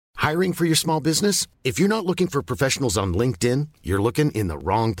Hiring for your small business? If you're not looking for professionals on LinkedIn, you're looking in the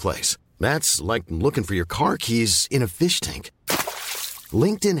wrong place. That's like looking for your car keys in a fish tank.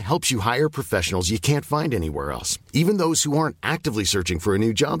 LinkedIn helps you hire professionals you can't find anywhere else, even those who aren't actively searching for a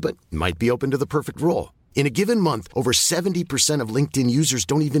new job but might be open to the perfect role. In a given month, over 70% of LinkedIn users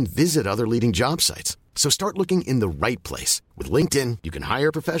don't even visit other leading job sites. So start looking in the right place. With LinkedIn, you can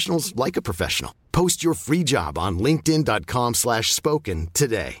hire professionals like a professional. Post your free job on linkedin.com/spoken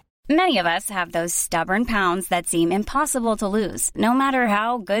today. Many of us have those stubborn pounds that seem impossible to lose, no matter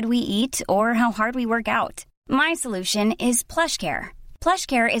how good we eat or how hard we work out. My solution is PlushCare.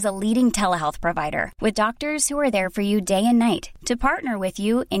 PlushCare is a leading telehealth provider with doctors who are there for you day and night to partner with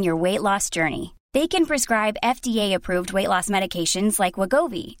you in your weight loss journey. They can prescribe FDA-approved weight loss medications like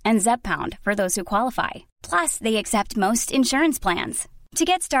Wegovy and Zepbound for those who qualify. Plus, they accept most insurance plans. To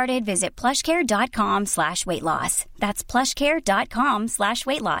get started, visit plushcare.com/weightloss. That's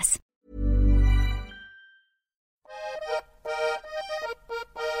plushcare.com/weightloss.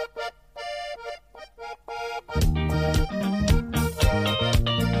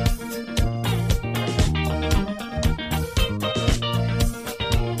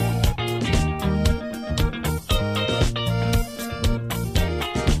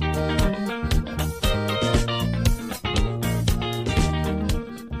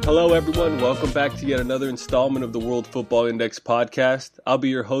 Hello everyone, welcome back to yet another installment of the World Football Index podcast. I'll be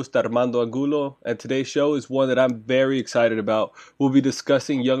your host Armando Angulo, and today's show is one that I'm very excited about. We'll be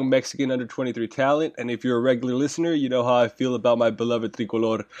discussing young Mexican under-23 talent, and if you're a regular listener, you know how I feel about my beloved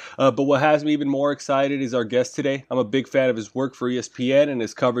Tricolor. But what has me even more excited is our guest today. I'm a big fan of his work for ESPN and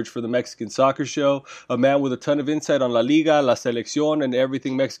his coverage for the Mexican Soccer Show, a man with a ton of insight on La Liga, La Selección, and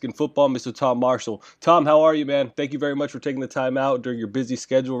everything Mexican football, Mr. Tom Marshall. Tom, how are you, man? Thank you very much for taking the time out during your busy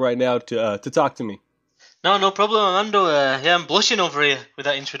schedule right now to talk to me. No problem, Armando. I'm blushing over here with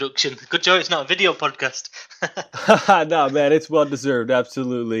that introduction. Good job it's not a video podcast. No, man, it's well deserved,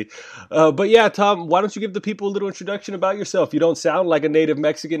 absolutely. But yeah, Tom, why don't you give the people a little introduction about yourself? You don't sound like a native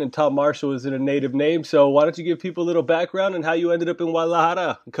Mexican, and Tom Marshall isn't a native name, so why don't you give people a little background on how you ended up in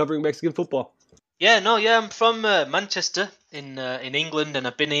Guadalajara covering Mexican football? I'm from Manchester in England, and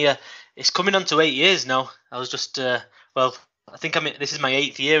I've been here. It's coming on to 8 years now. I was just I think this is my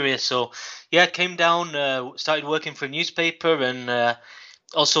 8th year here, so yeah, came down, started working for a newspaper, and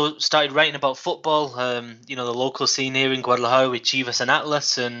also started writing about football. The local scene here in Guadalajara with Chivas and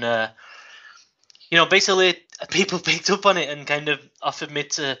Atlas, and basically people picked up on it and kind of offered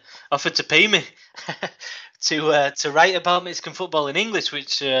to pay me to write about Mexican football in English,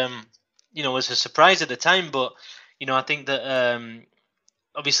 which was a surprise at the time, but I think that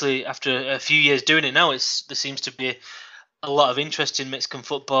obviously after a few years doing it now, there seems to be a lot of interest in Mexican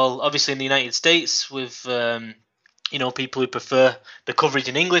football, obviously in the United States with, people who prefer the coverage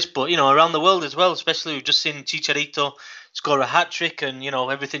in English, but, around the world as well, especially we've just seen Chicharito score a hat-trick and,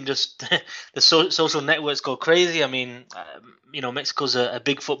 everything just, the social networks go crazy. I mean, Mexico's a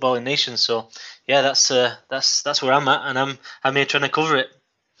big footballing nation, so yeah, that's where I'm at, and I'm here trying to cover it.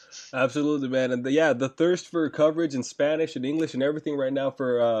 Absolutely, man. And the thirst for coverage in Spanish and English and everything right now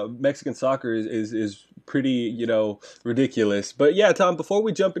for Mexican soccer is pretty, ridiculous. But yeah, Tom, before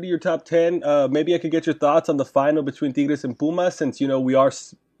we jump into your top 10, maybe I could get your thoughts on the final between Tigres and Pumas, since, we are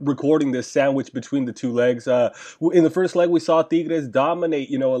recording this sandwich between the two legs. In the first leg, we saw Tigres dominate,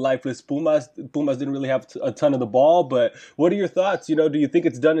 a lifeless Pumas. Pumas didn't really have a ton of the ball, but what are your thoughts? Do you think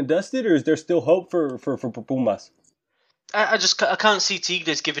it's done and dusted, or is there still hope for Pumas? I can't see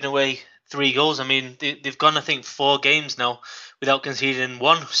Tigres giving away 3 goals. I mean, they've gone, I think, 4 games now without conceding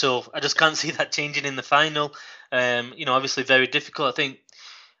 1. So I just can't see that changing in the final. Obviously very difficult. I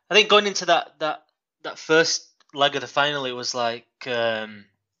think going into that first leg of the final, it was like,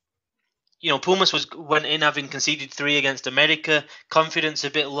 Pumas went in having conceded 3 against America. Confidence a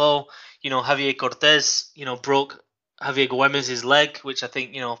bit low. Javier Cortez, broke Javier Güemez's leg, which I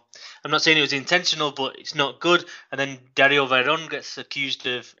think, I'm not saying it was intentional, but it's not good. And then Dario Verón gets accused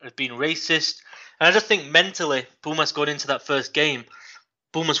of being racist. And I just think mentally, Pumas going into that first game,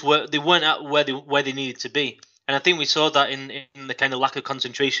 Pumas weren't at where they needed to be. And I think we saw that in the kind of lack of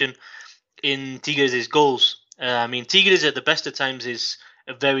concentration in Tigres' goals. Tigres at the best of times is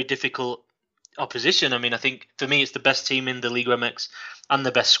a very difficult opposition. I think for me it's the best team in the Liga MX and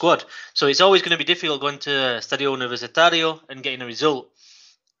the best squad. So it's always going to be difficult going to Estadio Universitario and getting a result.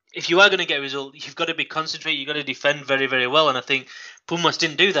 If you are going to get a result, you've got to be concentrated, you've got to defend very, very well. And I think Pumas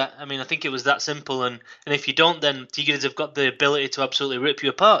didn't do that. I think it was that simple. And if you don't, then Tigres have got the ability to absolutely rip you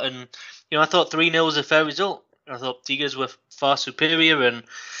apart. And, I thought 3-0 was a fair result. I thought Tigres were far superior. And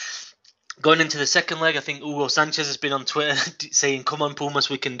Going into the second leg, I think Hugo Sanchez has been on Twitter saying, "Come on, Pumas,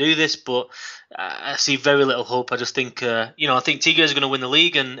 we can do this." But I see very little hope. I just think, I think Tigres are going to win the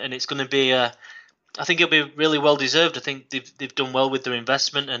league, and it's going to be. I think it'll be really well deserved. I think they've done well with their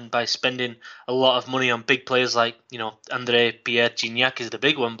investment, and by spending a lot of money on big players like Andre Pierre Gignac is the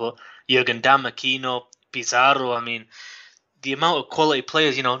big one, but Jurgen Damm, Aquino, Pizarro. I mean, the amount of quality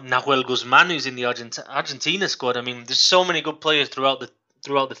players. Nahuel Guzman, who's in the Argentina squad. I mean, there's so many good players throughout the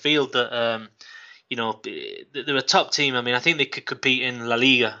field that they're a top team. I mean, I think they could compete in La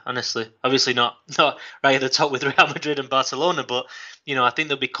Liga. Honestly, obviously not right at the top with Real Madrid and Barcelona, but I think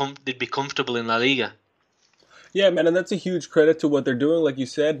they'd be comfortable in La Liga. Yeah, man, and that's a huge credit to what they're doing. Like you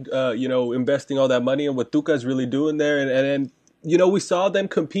said, investing all that money and what Tuca's really doing there, and we saw them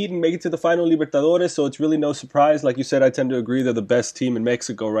compete and make it to the final Libertadores, so it's really no surprise. Like you said, I tend to agree they're the best team in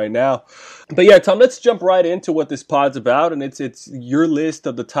Mexico right now. But yeah, Tom, let's jump right into what this pod's about, and it's your list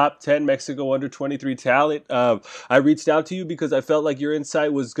of the top 10 Mexico under-23 talent. I reached out to you because I felt like your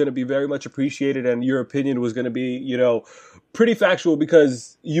insight was going to be very much appreciated, and your opinion was going to be, pretty factual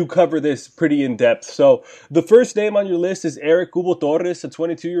because you cover this pretty in depth. So the first name on your list is Eric Cubo Torres, a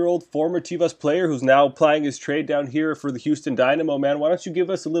 22-year-old former Chivas player who's now applying his trade down here for the Houston Dynamo. Man, why don't you give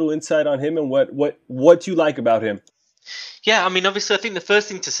us a little insight on him and what you like about him? Yeah, I mean, obviously, I think the first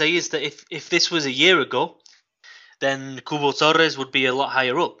thing to say is that if this was a year ago, then Cubo Torres would be a lot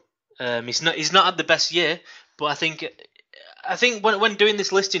higher up. He's not had the best year, but I think when doing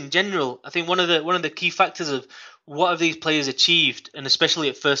this list in general, I think one of the key factors of what have these players achieved, and especially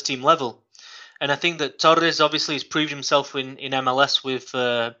at first team level. And I think that Torres obviously has proved himself in MLS with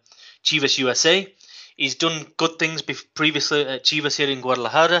Chivas USA. He's done good things previously at Chivas here in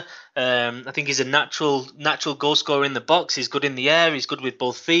Guadalajara. I think he's a natural goal scorer in the box. He's good in the air. He's good with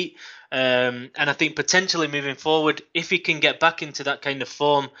both feet. And I think potentially moving forward, if he can get back into that kind of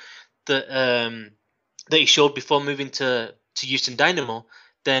form that he showed before moving to Houston Dynamo,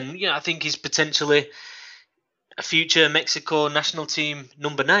 then I think he's potentially a future Mexico national team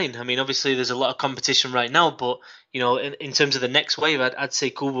number 9. I mean, obviously there's a lot of competition right now, but in terms of the next wave, I'd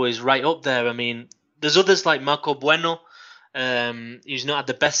say Cubo is right up there. I mean, there's others like Marco Bueno. He's not had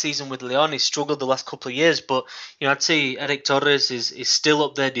the best season with Leon. He's struggled the last couple of years, but I'd say Eric Torres is still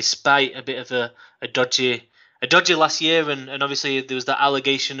up there despite a bit of a dodgy last year, and obviously there was that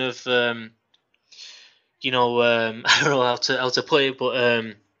allegation of I don't know how to put it,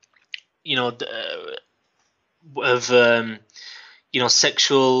 but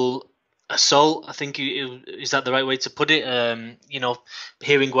sexual assault. I think is that the right way to put it?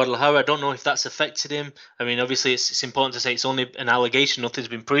 Here in Guadalajara, I don't know if that's affected him. I mean, obviously it's important to say it's only an allegation, nothing's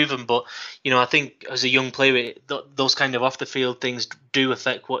been proven, but I think as a young player, those kind of off the field things do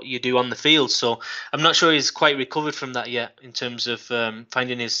affect what you do on the field. So I'm not sure he's quite recovered from that yet in terms of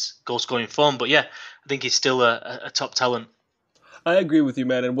finding his goal scoring form. But yeah, I think he's still a top talent. I agree with you,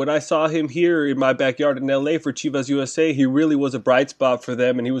 man. And when I saw him here in my backyard in LA for Chivas USA, he really was a bright spot for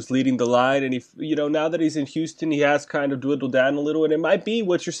them, and he was leading the line. And now that he's in Houston, he has kind of dwindled down a little. And it might be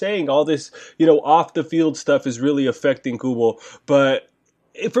what you're saying. All this, off the field stuff is really affecting Cubo. But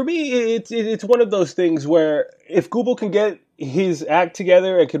for me, it's one of those things where if Cubo can get his act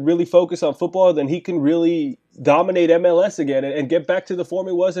together and can really focus on football, then he can really dominate MLS again and get back to the form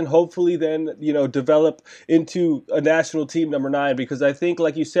he was, and hopefully then develop into a national team number 9, because I think,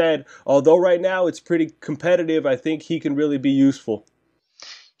 like you said, although right now it's pretty competitive, I think he can really be useful.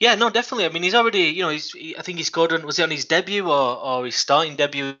 Yeah, no, definitely. I mean, he's already, I think he scored was it on his debut or his starting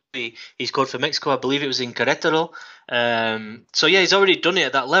debut? He scored for Mexico. I believe it was in Querétaro. So yeah, he's already done it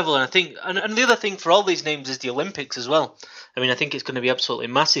at that level. And I think, and the other thing for all these names is the Olympics as well. I mean, I think it's going to be absolutely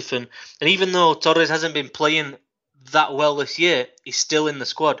massive. And even though Torres hasn't been playing that well this year, he's still in the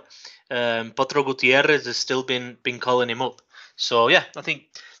squad. Potro Gutierrez has still been calling him up. So yeah, I think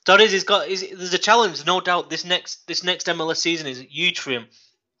Torres there's a challenge, no doubt. This next MLS season is huge for him,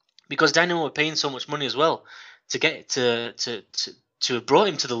 because Dynamo are paying so much money as well to get to have brought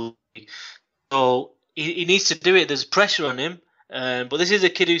him to the league. So he needs to do it. There's pressure on him. But this is a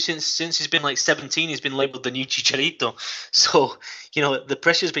kid who since he's been like 17, he's been labelled the new Chicharito. So, the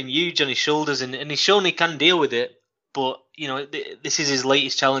pressure's been huge on his shoulders, and he's shown he can deal with it. But, this is his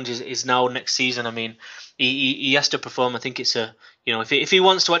latest challenge is now next season. I mean, he has to perform. I think it's if he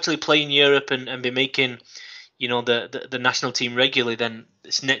wants to actually play in Europe and be making, the national team regularly, then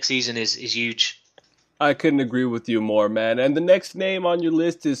this next season is huge. I couldn't agree with you more, man. And the next name on your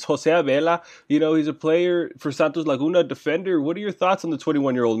list is Jose Avela. He's a player for Santos Laguna, defender. What are your thoughts on the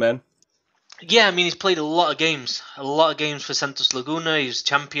 21-year-old man? Yeah, I mean, he's played a lot of games for Santos Laguna. He was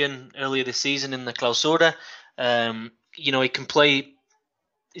champion earlier this season in the Clausura. He can play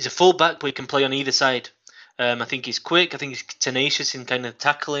he's a fullback, but he can play on either side. I think he's quick. I think he's tenacious in kind of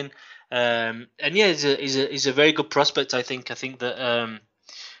tackling. And yeah, he's a very good prospect. I think that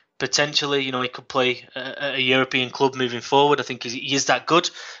potentially, he could play at a European club moving forward. I think he is that good.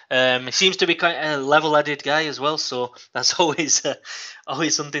 He seems to be quite a level-headed guy as well, so that's always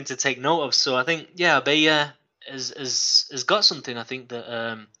something to take note of. So I think, Abella has got something. I think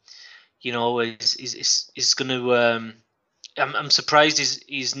that is going to. I'm surprised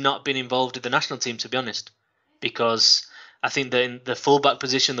he's not been involved in the national team, to be honest, because I think that in the fullback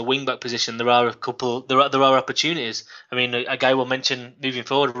position, the wingback position, there are opportunities. I mean, a guy we'll mention moving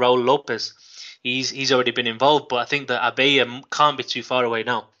forward, Raul Lopez. He's already been involved, but I think that Abella can't be too far away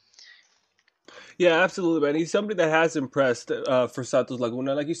now. Yeah, absolutely, man. He's somebody that has impressed for Santos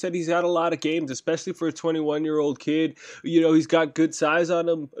Laguna. Like you said, he's had a lot of games, especially for a 21-year-old kid. He's got good size on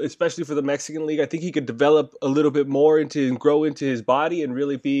him, especially for the Mexican League. I think he could develop a little bit more and grow into his body and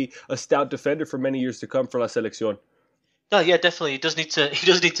really be a stout defender for many years to come for La Selección. Oh yeah, definitely. He does need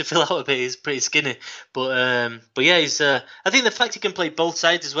to fill out a bit. He's pretty skinny, but yeah, he's. I think the fact he can play both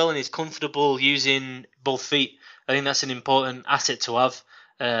sides as well and he's comfortable using both feet, I think that's an important asset to have.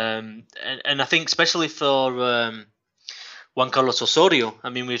 And I think especially for Juan Carlos Osorio, I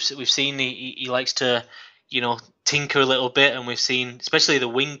mean we've seen he likes to tinker a little bit, and we've seen especially the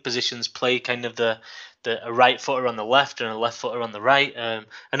wing positions play kind of a right footer on the left and a left footer on the right.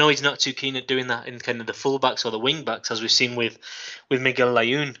 I know he's not too keen at doing that in kind of the fullbacks or the wing backs, as we've seen with Miguel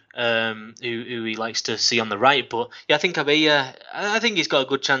Layún, who he likes to see on the right. But yeah, I think Abella, I think he's got a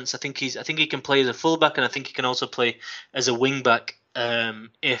good chance. I think he can play as a fullback, and I think he can also play as a wing back.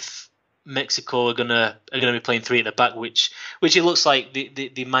 If Mexico are gonna be playing three at the back, which it looks like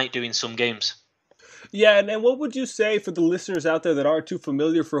they might do in some games. Yeah, and what would you say for the listeners out there that aren't too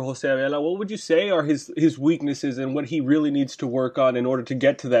familiar for Jose Abella? What would you say are his weaknesses and what he really needs to work on in order to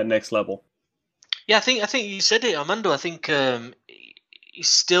get to that next level? Yeah, I think you said it, Armando. I think he's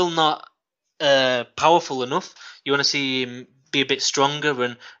still not powerful enough. You want to see him be a bit stronger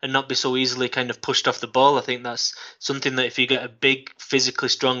and not be so easily kind of pushed off the ball. I think that's something that if you get a big, physically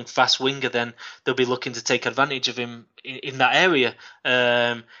strong, fast winger, then they'll be looking to take advantage of him in that area.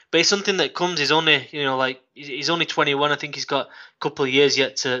 But it's something that comes. He's only, he's only 21. I think he's got a couple of years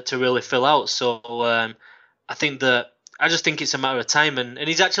yet to really fill out. So I just think it's a matter of time. And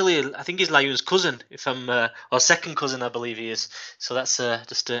he's actually, I think he's Layún's cousin, or second cousin, I believe he is. So that's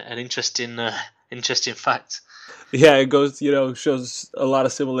just an interesting fact. Yeah, it goes, shows a lot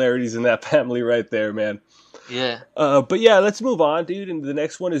of similarities in that family right there, man. Yeah. But yeah, let's move on, dude. And the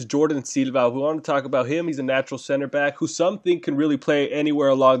next one is Jordan Silva. We want to talk about him. He's a natural center back who some think can really play anywhere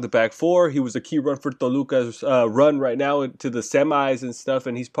along the back four. He was a key run for Toluca's run right now to the semis and stuff,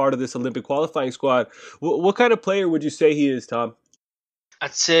 and he's part of this Olympic qualifying squad. What kind of player would you say he is, Tom?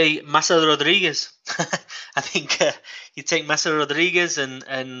 I'd say Massa Rodriguez. I think you take Massa Rodriguez and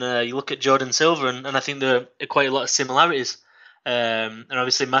you look at Jordan Silva, and I think there are quite a lot of similarities. And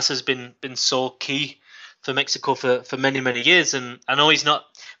obviously Massa's been so key for Mexico for many, many years. And I know he's not,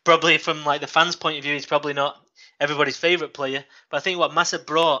 probably from like the fans' point of view, he's probably not everybody's favourite player. But I think what Massa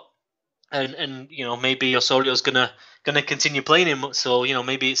brought, and maybe Osorio's gonna continue playing him, so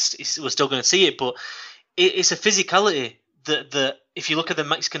maybe we're still gonna see it, but it's a physicality that if you look at the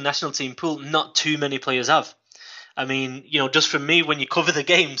Mexican national team pool, not too many players have. I mean, just from me, when you cover the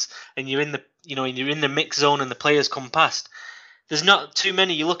games and you're in the mix zone and the players come past, there's not too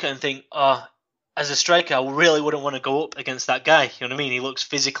many you look at and think, oh, as a striker, I really wouldn't want to go up against that guy. You know what I mean? He looks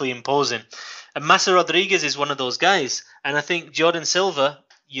physically imposing. And Massa Rodriguez is one of those guys. And I think Jordan Silva,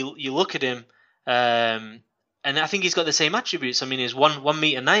 you look at him, and I think he's got the same attributes. I mean, he's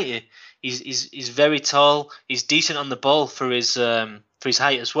 1.90 m. He's very tall. He's decent on the ball for his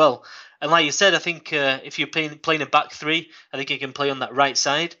height as well. And like you said, I think if you're playing a back three, I think he can play on that right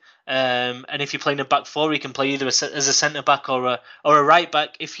side. And if you're playing a back four, he can play either as a centre back or a right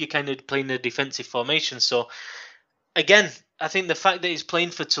back if you're kind of playing a defensive formation. So again, I think the fact that he's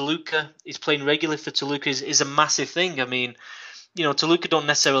playing for Toluca, he's playing regularly for Toluca is a massive thing. I mean, Toluca don't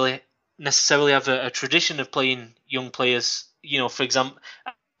necessarily have a tradition of playing young players, for example,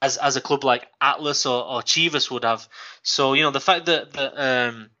 as a club like Atlas or Chivas would have. So, the fact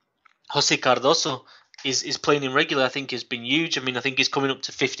that Jose Cardoso is playing him regularly, I think has been huge. I mean, I think he's coming up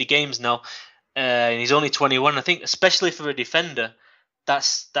to 50 games now, and he's only 21. I think, especially for a defender,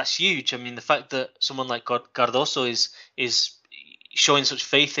 that's huge. I mean, the fact that someone like Cardoso is showing such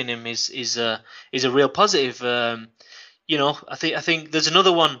faith in him is a real positive. I think there's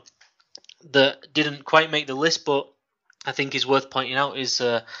another one that didn't quite make the list, but I think is worth pointing out is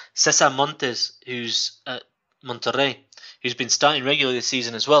Cesar Montes, who's at Monterrey. who's been starting regularly this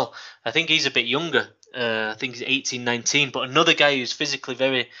season as well. I think he's a bit younger. I think he's 18, 19, but another guy who's physically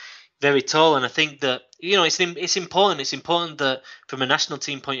very, very tall. And I think that, it's important. It's important that from a national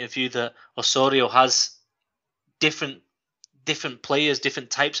team point of view that Osorio has different players,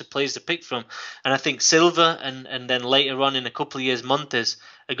 different types of players to pick from. And I think Silva and then later on in a couple of years, Montes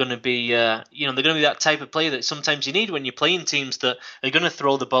are going to be, they're going to be that type of player that sometimes you need when you're playing teams that are going to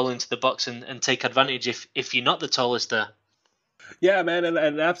throw the ball into the box and take advantage if you're not the tallest there. Yeah, man,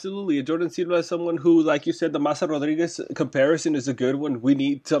 and absolutely. Jordan Silva is someone who, like you said, the Massa Rodriguez comparison is a good one. We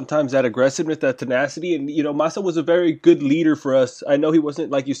need sometimes that aggressiveness, that tenacity. And, Massa was a very good leader for us. I know he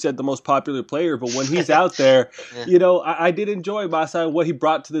wasn't, like you said, the most popular player, but when he's out there, yeah. I did enjoy Massa and what he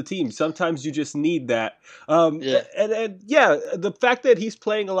brought to the team. Sometimes you just need that. And the fact that he's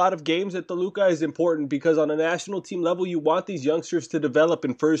playing a lot of games at Toluca is important because on a national team level, you want these youngsters to develop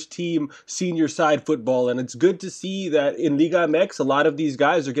in first team senior side football. And it's good to see that in Liga MX, a lot of these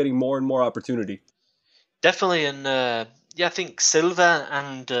guys are getting more and more opportunity. Definitely, and I think Silva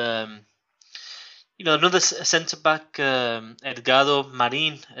and another centre back, Edgardo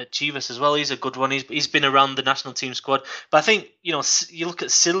Marin at Chivas as well. He's a good one. He's been around the national team squad. But I think you look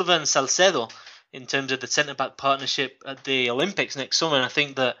at Silva and Salcedo in terms of the centre back partnership at the Olympics next summer. And I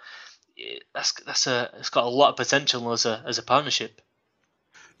think that it's got a lot of potential as a partnership.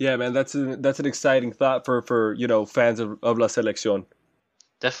 Yeah, man, that's an exciting thought for fans of La Selección.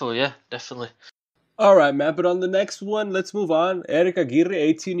 Definitely. All right, man, but on the next one, let's move on. Eric Aguirre,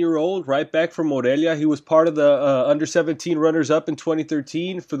 18-year-old, right back from Morelia. He was part of the under-17 runners-up in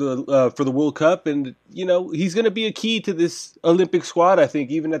 2013 for the World Cup, and he's going to be a key to this Olympic squad, I think,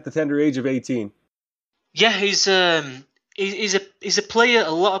 even at the tender age of 18. Yeah, he's a player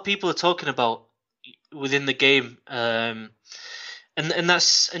a lot of people are talking about within the game. And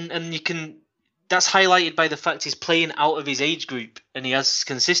that's highlighted by the fact he's playing out of his age group, and he has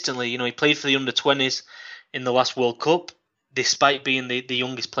consistently. He played for the under-20s in the last World Cup, despite being the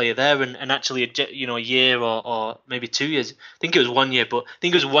youngest player there, and actually a year or maybe 2 years. I think it was 1 year, but I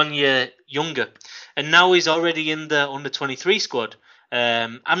think it was 1 year younger, and now he's already in the under-23 squad.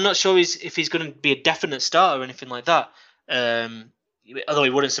 I'm not sure if he's going to be a definite starter or anything like that. Although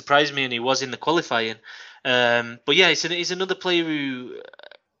it wouldn't surprise me, and he was in the qualifying. But yeah, he's another player who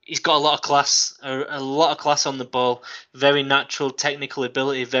he's got a lot of class, a lot of class on the ball, very natural technical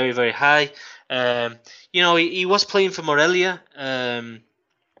ability, very, very high. He was playing for Morelia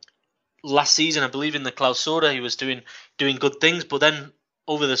last season, I believe, in the Clausura. He was doing good things, but then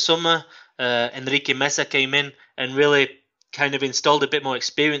over the summer, Enrique Mesa came in and really kind of installed a bit more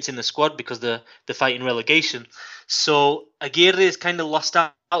experience in the squad because they're fighting relegation. So Aguirre is kind of lost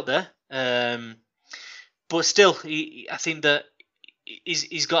out there. But still, I think that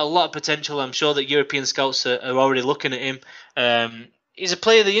he's got a lot of potential. I'm sure that European scouts are already looking at him. He's a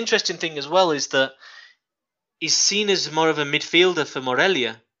player. The interesting thing as well is that he's seen as more of a midfielder for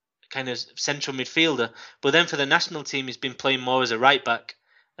Morelia, kind of central midfielder. But then for the national team, he's been playing more as a right back.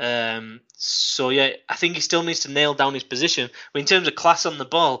 So yeah, I think he still needs to nail down his position. But in terms of class on the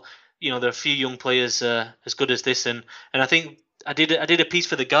ball, there are a few young players as good as this, and I think I did a piece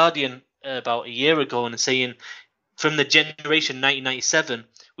for The Guardian about a year ago and saying from the generation 1997,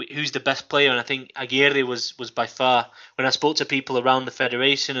 who's the best player, and I think Aguirre was by far. When I spoke to people around the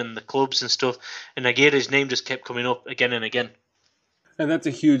federation and the clubs and stuff, and Aguirre's name just kept coming up again and again. And that's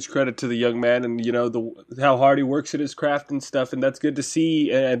a huge credit to the young man, and how hard he works at his craft and stuff, and that's good to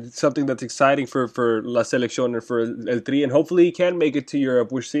see, and something that's exciting for La Selección and for El Tri, and hopefully he can make it to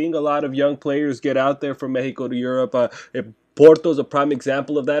Europe. We're seeing a lot of young players get out there from Mexico to Europe. Porto's a prime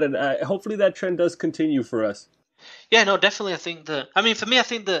example of that, and hopefully that trend does continue for us. Yeah, no, definitely. For me, I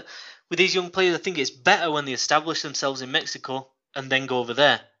think that with these young players, I think it's better when they establish themselves in Mexico and then go over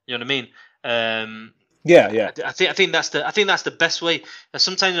there. You know what I mean? Yeah. I think that's the best way.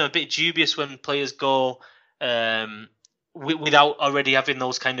 Sometimes I'm a bit dubious when players go without already having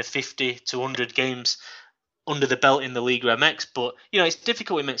those kind of 50 to 100 games under the belt in the Liga MX. But it's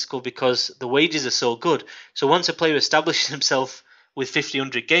difficult in Mexico because the wages are so good. So once a player establishes himself with 50,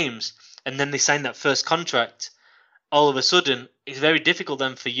 100 games and then they sign that first contract, all of a sudden it's very difficult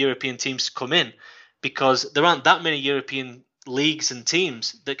then for European teams to come in because there aren't that many European leagues and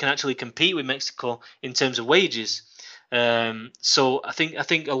teams that can actually compete with Mexico in terms of wages. So I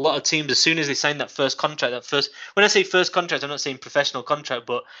think a lot of teams, as soon as they sign that first contract, when I say first contract, I'm not saying professional contract,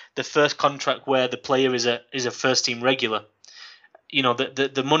 but the first contract where the player is a first team regular.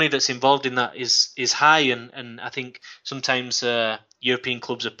 The money that's involved in that is high, and I think sometimes European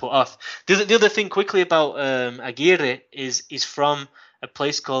clubs are put off. The other thing quickly about Aguirre is from a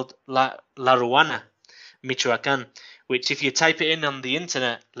place called La Ruana, Michoacán, which if you type it in on the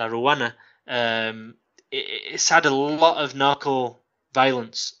internet, La Ruana, it's had a lot of narco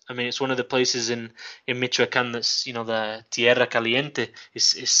violence. I mean, it's one of the places in Michoacan that's, the Tierra Caliente.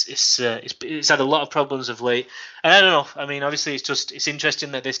 It's had a lot of problems of late. And I don't know. I mean, obviously, it's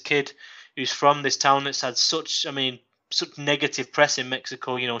interesting that this kid who's from this town that's had such negative press in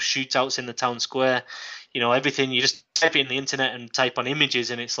Mexico, shootouts in the town square, everything. You just type it in the internet and type on images,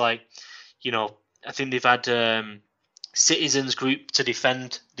 and it's like, I think they've had citizens group to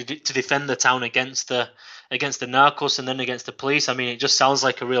defend the town against the narcos and then against the police. I mean, it just sounds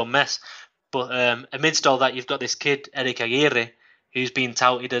like a real mess. But amidst all that, you've got this kid, Eric Aguirre, who's been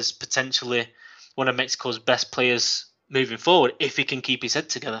touted as potentially one of Mexico's best players moving forward if he can keep his head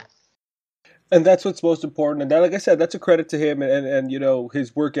together. And that's what's most important. And that, like I said, that's a credit to him and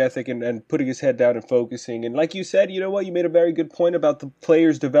his work ethic and putting his head down and focusing. And like you said, you know what? You made a very good point about the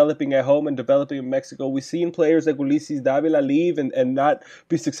players developing at home and developing in Mexico. We've seen players like Ulises Davila leave and not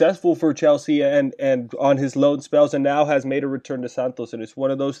be successful for Chelsea and on his loan spells, and now has made a return to Santos. And it's one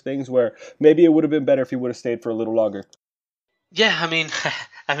of those things where maybe it would have been better if he would have stayed for a little longer. Yeah, I mean,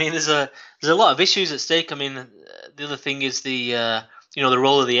 there's a lot of issues at stake. I mean, the other thing is the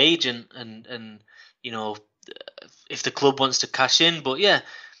role of the agent and if the club wants to cash in. But yeah,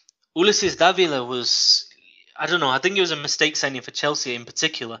 Ulises Davila was, I don't know, I think it was a mistake signing for Chelsea in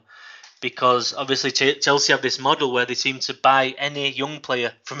particular, because obviously Chelsea have this model where they seem to buy any young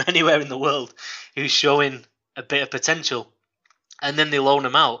player from anywhere in the world who's showing a bit of potential, and then they loan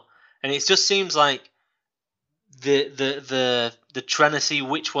them out. And it just seems like the trying to see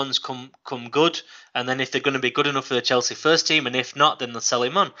which ones come good, and then if they're going to be good enough for the Chelsea first team, and if not, then they'll sell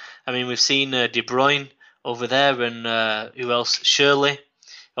him on. I mean, we've seen De Bruyne over there, and who else? Shirley,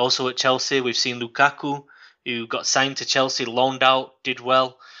 also at Chelsea. We've seen Lukaku, who got signed to Chelsea, loaned out, did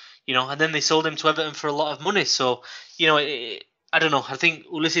well, and then they sold him to Everton for a lot of money. So, I don't know. I think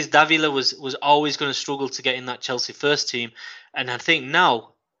Ulises Davila was always going to struggle to get in that Chelsea first team, and I think now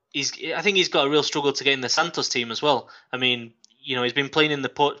he's got a real struggle to get in the Santos team as well. I mean, he's been playing in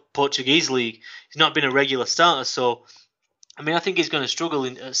the Portuguese league. He's not been a regular starter, so I mean, I think he's going to struggle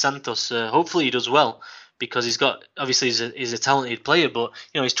at Santos. Hopefully, he does well, because he's a talented player, but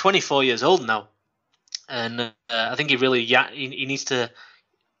he's 24 years old now, and I think he needs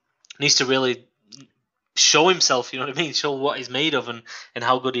to really show himself. You know what I mean? Show what he's made of and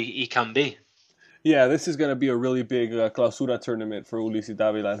how good he can be. Yeah, this is going to be a really big clausura tournament for Ulises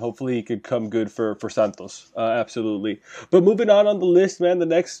Davila, and hopefully he could come good for Santos. Absolutely. But moving on the list, man, the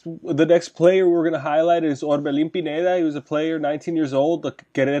next player we're going to highlight is Orbelín Pineda. He was a player, 19 years old, a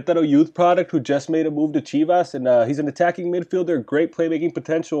Querétaro youth product who just made a move to Chivas, and he's an attacking midfielder, great playmaking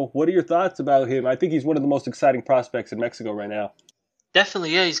potential. What are your thoughts about him? I think he's one of the most exciting prospects in Mexico right now.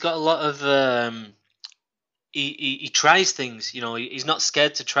 Definitely, yeah. He's got a lot of... He tries things, he's not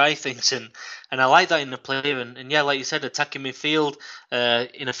scared to try things, and I like that in the player. And yeah, like you said, attacking midfield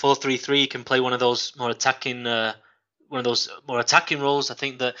in a 4-3-3, he can play one of those more attacking roles. I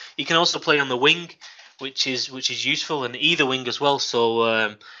think that he can also play on the wing, which is useful, and either wing as well.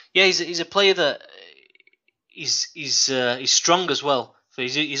 So yeah, he's a player that he's strong as well. So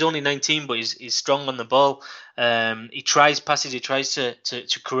he's only 19, but he's strong on the ball. He tries passes, he tries to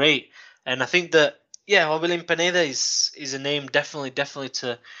create, and I think that. Yeah, Orbelín Pineda is a name definitely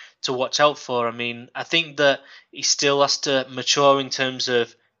to watch out for. I mean, I think that he still has to mature in terms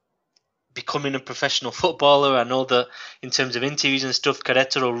of becoming a professional footballer. I know that in terms of interviews and stuff,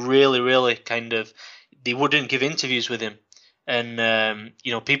 Querétaro really kind of, they wouldn't give interviews with him. And,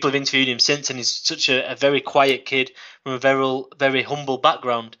 people have interviewed him since, and he's such a very quiet kid from a very, very humble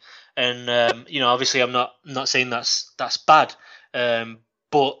background. And, obviously I'm not saying that's bad,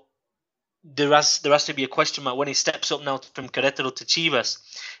 but there has to be a question mark when he steps up now from Querétaro to Chivas.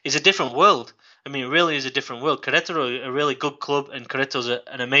 It's a different world. I mean, it really is a different world. Querétaro, a really good club, and Querétaro's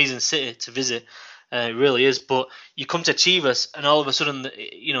an amazing city to visit. It really is. But you come to Chivas, and all of a sudden,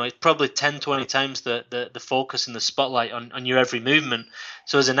 it's probably 10, 20 times the focus and the spotlight on your every movement.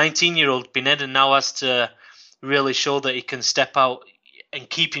 So as a 19-year-old, Pineda now has to really show that he can step out and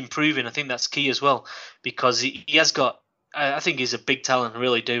keep improving. I think that's key as well, because he has got, I think he's a big talent, I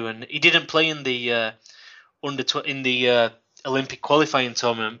really do. And he didn't play in the Olympic qualifying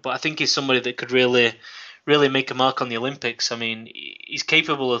tournament, but I think he's somebody that could really make a mark on the Olympics. I mean, he's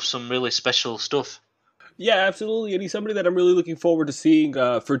capable of some really special stuff. Yeah, absolutely. And he's somebody that I'm really looking forward to seeing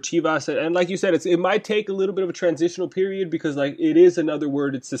for Chivas. And like you said, it might take a little bit of a transitional period, because it is another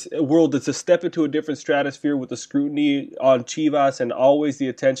word. It's a world that's a step into a different stratosphere, with the scrutiny on Chivas and always the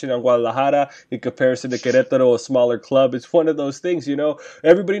attention on Guadalajara in comparison to Querétaro, a smaller club. It's one of those things,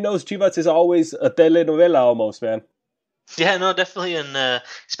 Everybody knows Chivas is always a telenovela almost, man. Yeah, no, definitely, and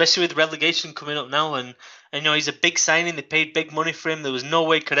especially with relegation coming up now, and he's a big signing. They paid big money for him. There was no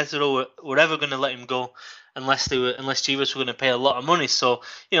way Querétaro were ever going to let him go unless Chivas were going to pay a lot of money. So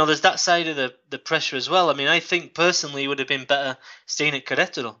there's that side of the pressure as well. I mean, I think personally it would have been better staying at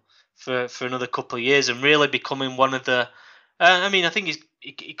Querétaro for another couple of years and really becoming one of the. I mean, I think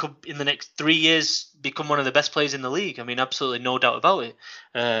he could in the next 3 years become one of the best players in the league. I mean, absolutely no doubt about it.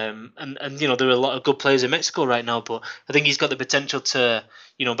 And there are a lot of good players in Mexico right now, but I think he's got the potential to,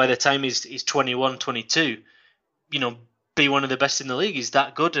 by the time he's 21, 22, be one of the best in the league. He's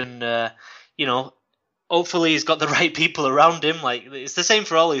that good, and hopefully he's got the right people around him. Like, it's the same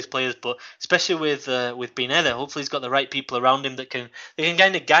for all these players, but especially with Pineda, hopefully he's got the right people around him that can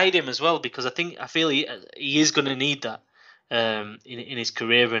kind of guide him as well, because I feel he is going to need that in his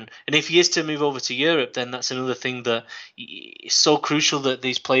career, and if he is to move over to Europe, then that's another thing that is so crucial, that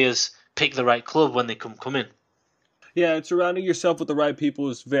these players pick the right club when they come in. Yeah, surrounding yourself with the right people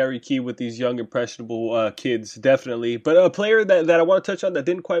is very key with these young, impressionable kids, definitely. But a player that I want to touch on that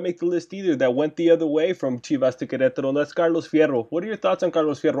didn't quite make the list either, that went the other way from Chivas to Querétaro, and that's Carlos Fierro. What are your thoughts on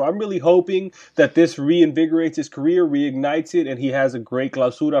Carlos Fierro? I'm really hoping that this reinvigorates his career, reignites it, and he has a great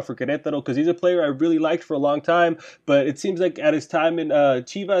clausura for Querétaro, because he's a player I really liked for a long time, but it seems like at his time in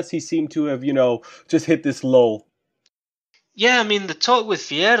Chivas, he seemed to have, just hit this lull. Yeah, I mean, the talk with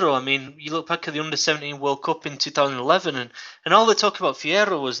Fierro, I mean, you look back at the Under-17 World Cup in 2011, and all the talk about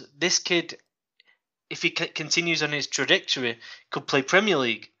Fierro was this kid, if he continues on his trajectory, could play Premier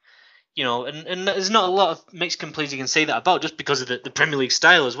League. And there's not a lot of Mexican players you can say that about, just because of the Premier League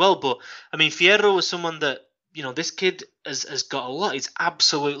style as well. But, I mean, Fierro was someone that, this kid has got a lot. He's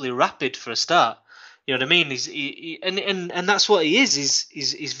absolutely rapid for a start. You know what I mean? And that's what he is.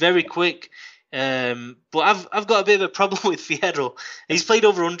 He's very quick. But I've got a bit of a problem with Fierro. He's played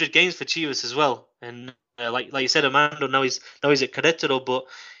over 100 games for Chivas as well, and like you said, Armando, now he's at Querétaro. But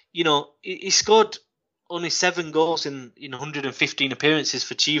he scored only 7 goals in 115 appearances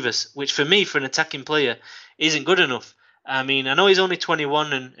for Chivas, which for me, for an attacking player, isn't good enough. I mean, I know he's only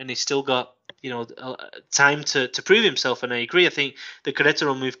 21 and he's still got time to prove himself, and I agree. I think the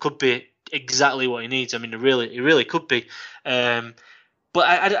Querétaro move could be exactly what he needs. I mean, it really could be. But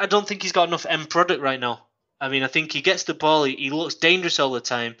I don't think he's got enough end product right now. I mean, I think he gets the ball, he looks dangerous all the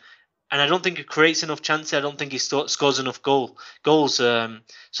time, and I don't think he creates enough chances. I don't think he scores enough goals. So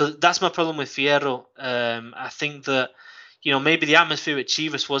that's my problem with Fierro. I think that maybe the atmosphere at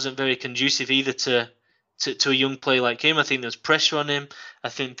Chivas wasn't very conducive either to a young player like him. I think there's pressure on him. I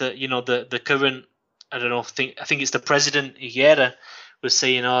think that the current, I don't know, I think it's the president, Higuera, was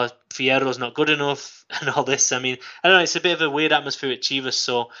saying, Fierro's not good enough and all this. I mean, I don't know, it's a bit of a weird atmosphere at Chivas.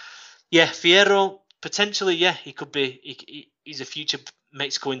 So, yeah, Fierro, potentially, yeah, he could be, he's a future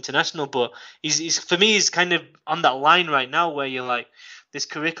Mexico international, but he's for me, he's kind of on that line right now where you're like, this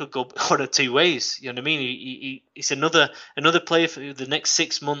career could go one of two ways. You know what I mean? He's another player for the next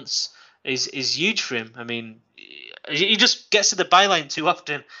 6 months is huge for him. I mean, he just gets to the byline too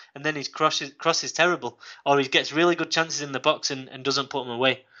often, and then his cross is terrible, or he gets really good chances in the box and doesn't put them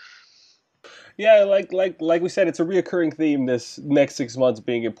away. Yeah, like we said, it's a reoccurring theme this next 6 months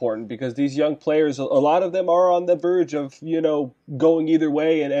being important, because these young players, a lot of them are on the verge of, going either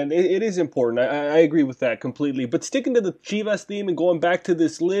way, and it is important. I agree with that completely. But sticking to the Chivas theme and going back to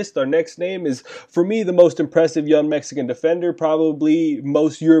this list, our next name is, for me, the most impressive young Mexican defender, probably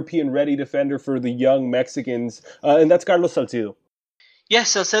most European-ready defender for the young Mexicans, and that's Carlos Salcido.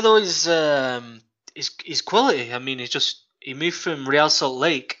 Yes, Salcido is quality. I mean, he moved from Real Salt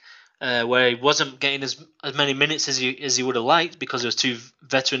Lake, where he wasn't getting as many minutes as he would have liked because there was 2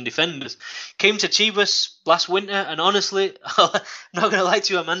 veteran defenders. Came to Chivas last winter, and honestly, I'm not going to lie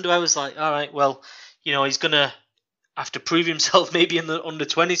to you, Armando, I was like, all right, well, he's going to have to prove himself maybe in the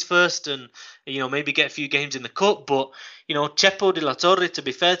under-20s first, and maybe get a few games in the cup. But Chepo de la Torre, to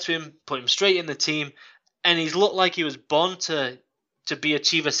be fair to him, put him straight in the team, and he's looked like he was born to be a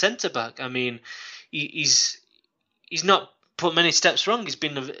Chivas centre-back. I mean, he's not put many steps wrong. He's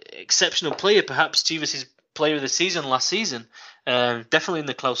been an exceptional player, perhaps Chivas' player of the season last season, definitely in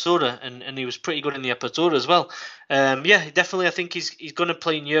the Clausura, and he was pretty good in the Apertura as well. Yeah, definitely, I think he's going to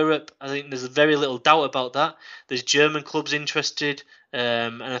play in Europe. I think there's very little doubt about that. There's German clubs interested,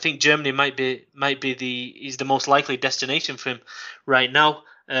 and I think Germany might be is the most likely destination for him right now.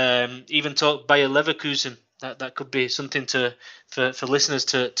 Even talk Bayer Leverkusen. That could be something for listeners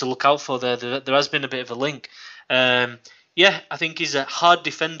to look out for there. There has been a bit of a link. Yeah, I think he's a hard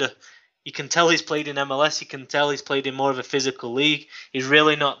defender. You can tell he's played in MLS. You can tell he's played in more of a physical league. He's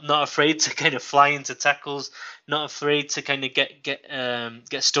really not afraid to kind of fly into tackles, not afraid to kind of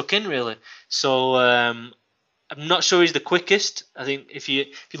get stuck in, really. So I'm not sure he's the quickest. I think if you're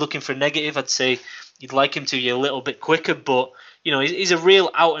looking for a negative, I'd say you'd like him to be a little bit quicker. But he's a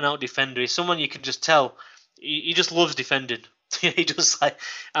real out and out defender. He's someone you can just tell he just loves defending. He just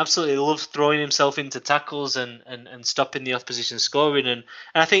absolutely loves throwing himself into tackles and stopping the opposition scoring. And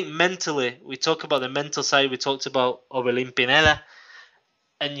I think mentally, we talk about the mental side. We talked about Orbelín Pineda,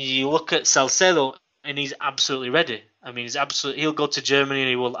 and you look at Salcedo, and he's absolutely ready. I mean, he'll go to Germany and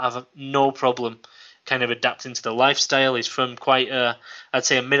he will have no problem kind of adapting to the lifestyle. He's from quite I'd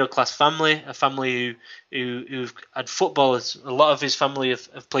say a middle class family, a family who've had footballers. A lot of his family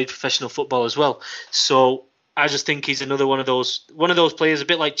have played professional football as well. So I just think he's another one of those players, a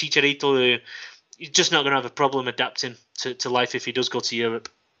bit like Chicharito, who he's just not going to have a problem adapting to life if he does go to Europe.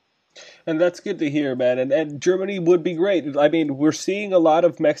 And that's good to hear, man. And Germany would be great. I mean, we're seeing a lot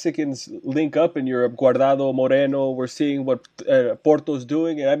of Mexicans link up in Europe. Guardado, Moreno, we're seeing what Porto's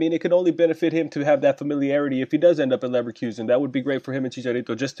doing. And I mean, it could only benefit him to have that familiarity if he does end up in Leverkusen. That would be great for him and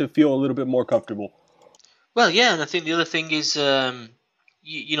Chicharito, just to feel a little bit more comfortable. Well, yeah, and I think the other thing is, the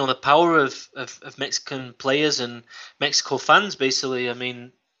power of Mexican players and Mexico fans, basically. I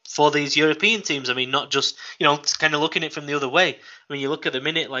mean, for these European teams, I mean, not just, kind of looking at it from the other way. I mean, you look at the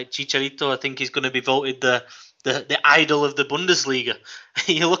minute, like Chicharito, I think he's going to be voted the idol of the Bundesliga.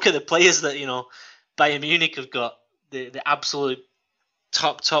 You look at the players that, Bayern Munich have got, the absolute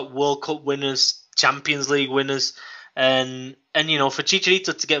top World Cup winners, Champions League winners. And for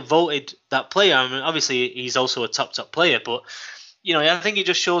Chicharito to get voted that player, I mean, obviously he's also a top player, but, I think it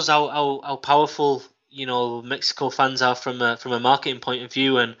just shows how powerful Mexico fans are from a marketing point of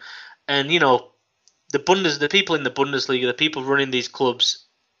view, and the people in the Bundesliga, the people running these clubs,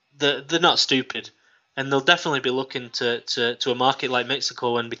 they're not stupid, and they'll definitely be looking to a market like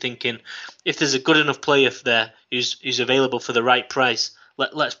Mexico and be thinking, if there's a good enough player there who's available for the right price,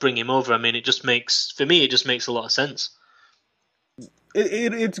 let's bring him over. I mean, it just makes a lot of sense.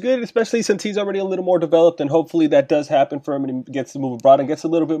 It's good, especially since he's already a little more developed, and hopefully that does happen for him and he gets to move abroad and gets a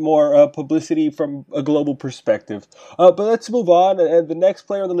little bit more publicity from a global perspective. But let's move on, and the next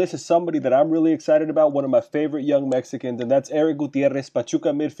player on the list is somebody that I'm really excited about, one of my favorite young Mexicans, and that's Eric Gutierrez,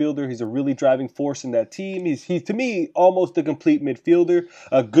 Pachuca midfielder. He's a really driving force in that team. He's to me, almost a complete midfielder,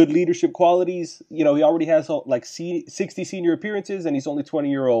 good leadership qualities. He already has like 60 senior appearances, and he's only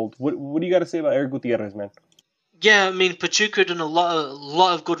 20-year-old. What do you got to say about Eric Gutierrez, man? Yeah, I mean, Pachuca done a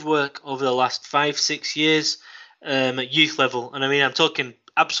lot of good work over the last 5-6 years at youth level, and I mean, I'm talking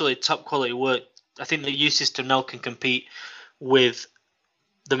absolutely top quality work. I think the youth system now can compete with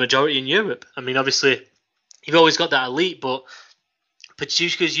the majority in Europe. I mean, obviously, you've always got that elite, but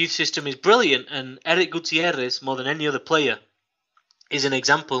Pachuca's youth system is brilliant, and Eric Gutierrez, more than any other player, is an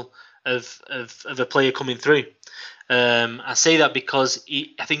example of a player coming through. I say that because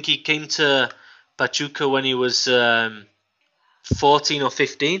I think he came to Pachuca when he was 14 or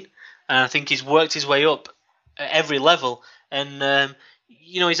 15, and I think he's worked his way up at every level, and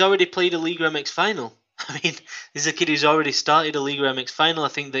he's already played a Liga MX final. I mean, this is a kid who's already started a Liga MX final. I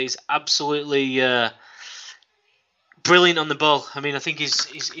think that he's absolutely brilliant on the ball. I mean, I think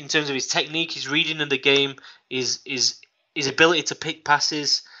he's in terms of his technique, his reading of the game, his ability to pick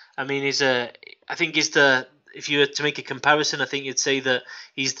passes. I mean, if you were to make a comparison, I think you'd say that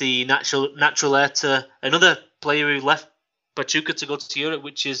he's the natural heir to another player who left Pachuca to go to Europe,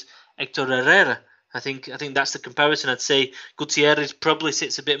 which is Hector Herrera. I think that's the comparison. I'd say Gutierrez probably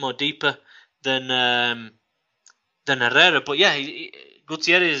sits a bit more deeper than Herrera. But yeah,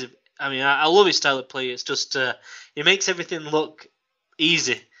 Gutierrez, I mean, I love his style of play. It's just he makes everything look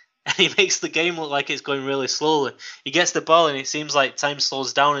easy, and he makes the game look like it's going really slowly. He gets the ball, and it seems like time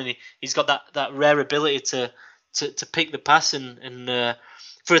slows down, and he's got that rare ability to pick the pass. And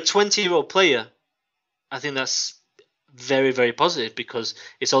for a 20-year-old player, I think that's very, very positive, because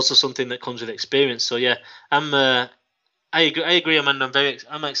it's also something that comes with experience. So yeah, I agree, Amanda.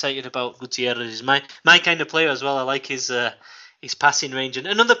 I'm excited about Gutierrez. He's my kind of player as well. I like his passing range. And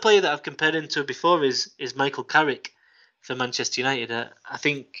another player that I've compared him to before is Michael Carrick for Manchester United. I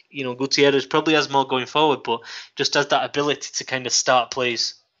think Gutierrez probably has more going forward, but just has that ability to kind of start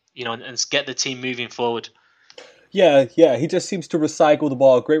plays, and get the team moving forward. Yeah, he just seems to recycle the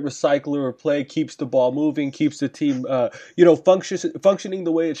ball. Great recycler of play, keeps the ball moving, keeps the team, functioning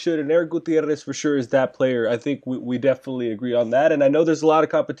the way it should. And Eric Gutierrez for sure is that player. I think we definitely agree on that. And I know there's a lot of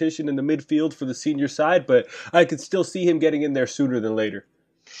competition in the midfield for the senior side, but I could still see him getting in there sooner than later.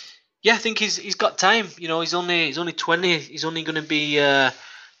 Yeah, I think he's got time. He's only 20. He's only going to be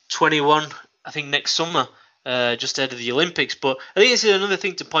 21, I think, next summer, just ahead of the Olympics. But I think this is another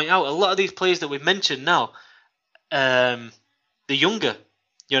thing to point out. A lot of these players that we've mentioned now, they're younger.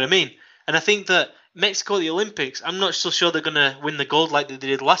 You know what I mean? And I think that Mexico at the Olympics, I'm not so sure they're going to win the gold like they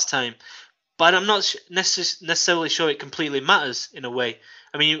did last time, but I'm not necessarily sure it completely matters in a way.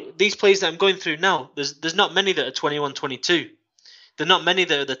 I mean, these players that I'm going through now, there's not many that are 21, 22. There are not many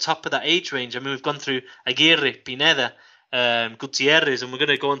that are at the top of that age range. I mean, we've gone through Aguirre, Pineda, Gutierrez, and we're going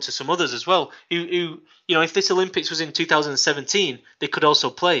to go on to some others as well. Who, if this Olympics was in 2017, they could also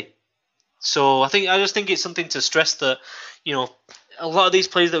play. So I just think it's something to stress that, a lot of these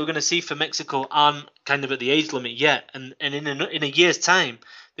players that we're going to see for Mexico aren't kind of at the age limit yet, and in a year's time,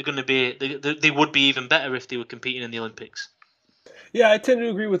 they're going to be they would be even better if they were competing in the Olympics. Yeah, I tend to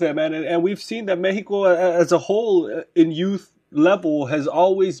agree with that, man. And we've seen that Mexico as a whole in youth level has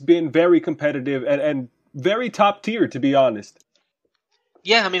always been very competitive and very top tier, to be honest.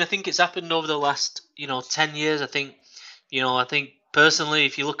 Yeah, I mean, I think it's happened over the last, 10 years. I think personally,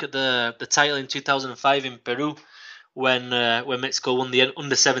 if you look at the title in 2005 in Peru, when Mexico won the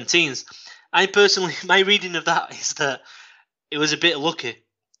under-17s, I personally, my reading of that is that it was a bit lucky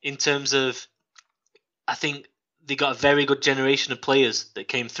in terms of, I think they got a very good generation of players that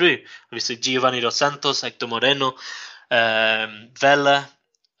came through. Obviously, Giovanni Dos Santos, Hector Moreno, Vela,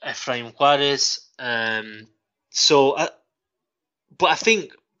 Efrain Juarez. But I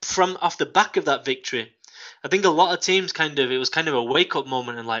think from off the back of that victory, I think a lot of teams it was kind of a wake-up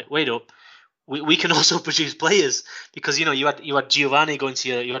moment and like, wait up, we can also produce players, because you had Giovanni going to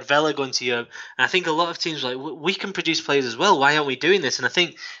Europe, you had Vela going to Europe, and I think a lot of teams were like, we can produce players as well. Why aren't we doing this? And I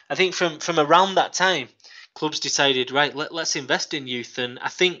think from around that time, clubs decided, right, let's invest in youth. And I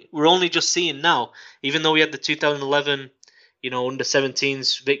think we're only just seeing now, even though we had the 2011, under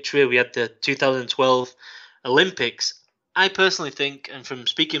 17s victory, we had the 2012 Olympics. I personally think, and from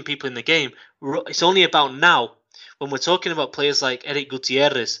speaking to people in the game, it's only about now, when we're talking about players like Eric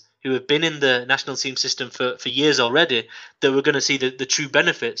Gutierrez, who have been in the national team system for years already, that we're going to see the true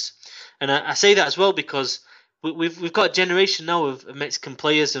benefits. And I say that as well because we've got a generation now of Mexican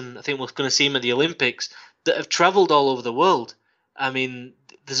players, and I think we're going to see them at the Olympics, that have travelled all over the world. I mean,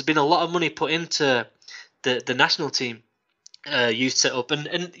 there's been a lot of money put into the national team youth setup, and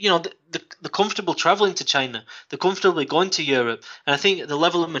the comfortable travelling to China, the comfortably going to Europe, and I think the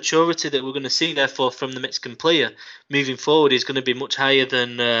level of maturity that we're going to see therefore from the Mexican player moving forward is going to be much higher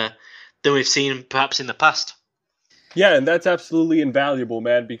than we've seen perhaps in the past. Yeah, and that's absolutely invaluable,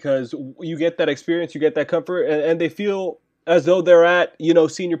 man, because you get that experience, you get that comfort, and they feel as though they're at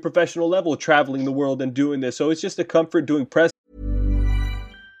senior professional level, traveling the world and doing this. So it's just a comfort doing press.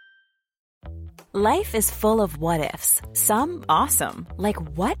 Life is full of what-ifs. Some awesome, like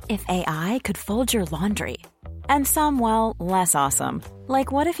what if AI could fold your laundry? And some, well, less awesome,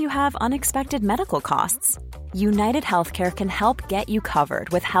 like what if you have unexpected medical costs? United Healthcare can help get you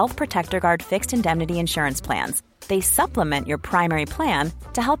covered with Health Protector Guard fixed indemnity insurance plans. They supplement your primary plan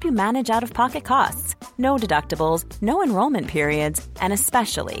to help you manage out-of-pocket costs. No deductibles, no enrollment periods, and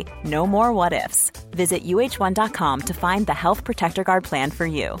especially no more what-ifs. Visit uh1.com to find the Health Protector Guard plan for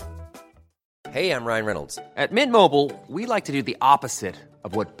you. Hey, I'm Ryan Reynolds. At Mint Mobile, we like to do the opposite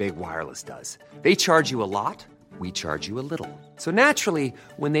of what Big Wireless does. They charge you a lot, we charge you a little. So naturally,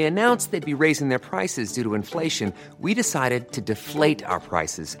 when they announced they'd be raising their prices due to inflation, we decided to deflate our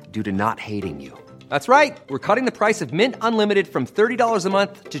prices due to not hating you. That's right. We're cutting the price of Mint Unlimited from $30 a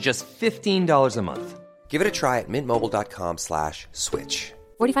month to just $15 a month. Give it a try at mintmobile.com/switch.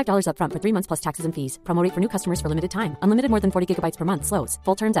 $45 up front for 3 months plus taxes and fees. Promo rate for new customers for limited time. Unlimited more than 40 gigabytes per month. Slows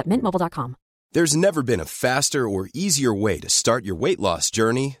full terms at mintmobile.com. There's never been a faster or easier way to start your weight loss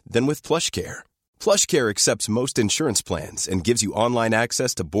journey than with PlushCare. PlushCare accepts most insurance plans and gives you online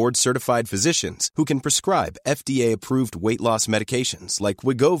access to board-certified physicians who can prescribe FDA-approved weight loss medications like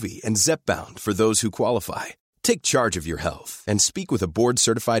Wegovy and Zepbound for those who qualify. Take charge of your health and speak with a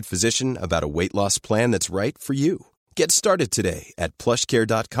board-certified physician about a weight loss plan that's right for you. Get started today at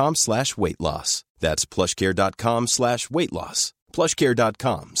plushcare.com/weight loss. That's plushcare.com/weight loss.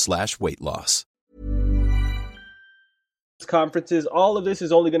 plushcare.com/weight loss. Conferences, all of this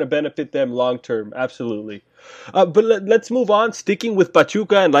is only going to benefit them long term. Absolutely. But let's move on. Sticking with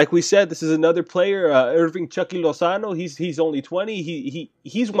Pachuca, and like we said, this is another player, Irving Chucky Lozano. He's only 20.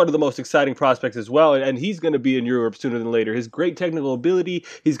 He's one of the most exciting prospects as well, and he's going to be in Europe sooner than later. His great technical ability,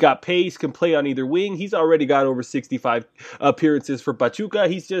 he's got pace, can play on either wing. He's already got over 65 appearances for Pachuca.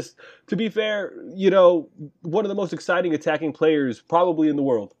 He's just, to be fair, one of the most exciting attacking players probably in the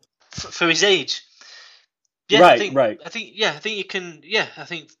world for his age. Yeah, right. I think you can. Yeah, I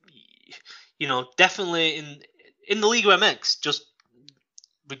think definitely in the Liga MX, just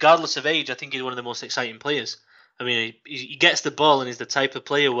regardless of age, I think he's one of the most exciting players. I mean, he gets the ball and he's the type of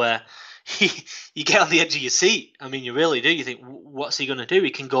player where you get on the edge of your seat. I mean, you really do. You think, what's he going to do? He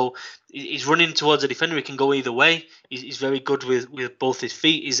can go. He's running towards a defender. He can go either way. He's very good with both his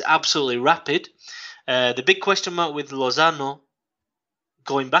feet. He's absolutely rapid. The big question mark with Lozano,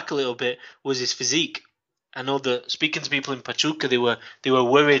 going back a little bit, was his physique. I know that speaking to people in Pachuca, they were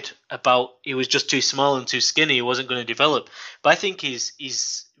worried about he was just too small and too skinny. He wasn't going to develop. But I think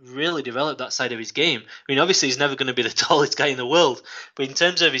he's really developed that side of his game. I mean, obviously he's never going to be the tallest guy in the world, but in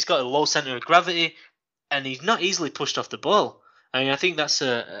terms of he's got a low center of gravity and he's not easily pushed off the ball. I mean, I think that's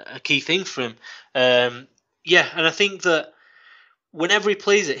a key thing for him. And I think that whenever he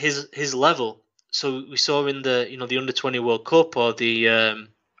plays at his level, so we saw in the the Under-20 World Cup or the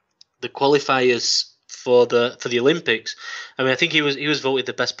qualifiers for the Olympics. I mean, I think he was voted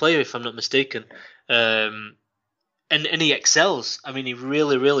the best player, if I'm not mistaken. And he excels. I mean, he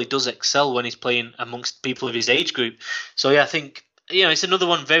really, really does excel when he's playing amongst people of his age group. So yeah, I think it's another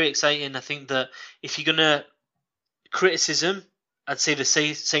one very exciting. I think that if you're gonna criticism, I'd say the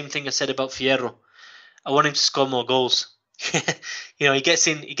same thing I said about Fierro. I want him to score more goals. He gets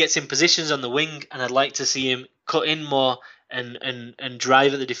in positions on the wing, and I'd like to see him cut in more and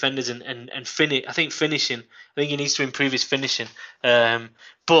drive at the defenders and finish. I think he needs to improve his finishing.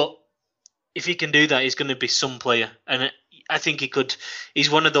 But if he can do that, he's going to be some player, and I think he could. He's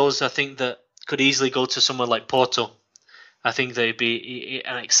one of those I think that could easily go to somewhere like Porto. I think they'd be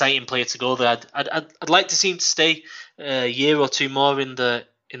an exciting player to go there. I'd like to see him stay a year or two more in the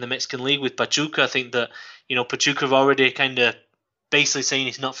Mexican League with Pachuca. I think that Pachuca have already kind of basically saying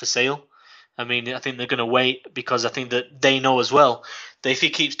he's not for sale. I mean, I think they're going to wait because I think that they know as well that if he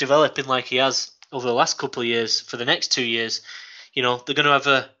keeps developing like he has over the last couple of years, for the next 2 years, they're going to have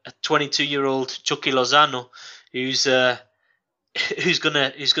a 22-year-old Chucky Lozano who's going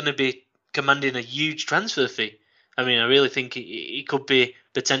to be commanding a huge transfer fee. I mean, I really think he could be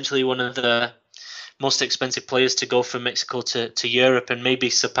potentially one of the most expensive players to go from Mexico to Europe and maybe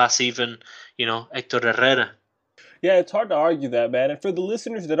surpass even, Hector Herrera. Yeah, it's hard to argue that, man. And for the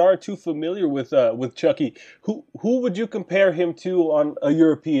listeners that aren't too familiar with Chucky, who would you compare him to on a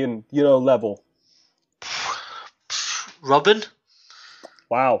European, level? Robin.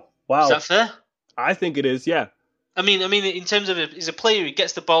 Wow. Is that fair? I think it is. Yeah. I mean, in terms of he's a player who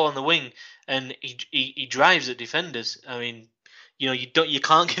gets the ball on the wing and he drives at defenders. I mean, you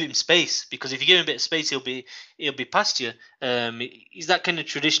can't give him space, because if you give him a bit of space, he'll be past you. He's that kind of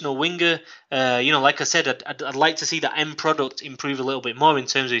traditional winger. Like I said, I'd like to see that end product improve a little bit more in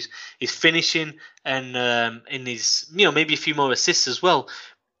terms of his finishing and in his maybe a few more assists as well.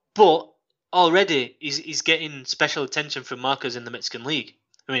 But already he's getting special attention from markers in the Mexican League.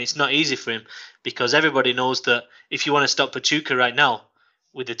 I mean, it's not easy for him because everybody knows that if you want to stop Pachuca right now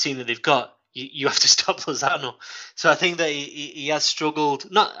with the team that they've got, you have to stop Lozano. So I think that he has struggled.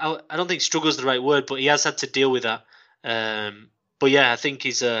 I don't think struggle is the right word, but he has had to deal with that. But yeah, I think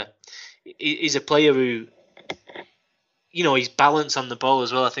he's a player who, he's balanced on the ball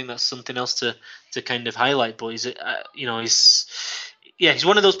as well. I think that's something else to kind of highlight. But he's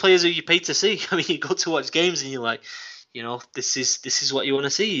one of those players who you pay to see. I mean, you go to watch games and you're like, this is what you want to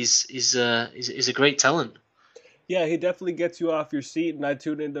see. He's a great talent. Yeah, he definitely gets you off your seat, and I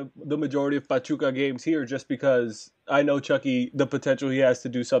tune into the majority of Pachuca games here just because I know Chucky, the potential he has to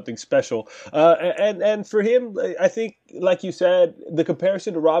do something special. And for him, I think, like you said, the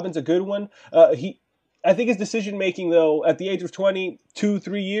comparison to Robin's a good one. I think his decision-making, though, at the age of 22-3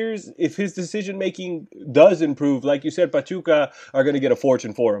 years, if his decision-making does improve, like you said, Pachuca are going to get a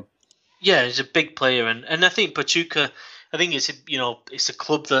fortune for him. Yeah, he's a big player, and I think Pachuca, it's a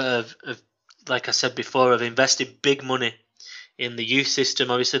club that have, like I said before, have invested big money in the youth system.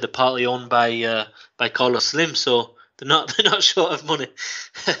 Obviously, they're partly owned by Carlos Slim, so they're not short of money.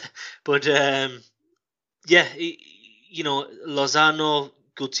 But Lozano,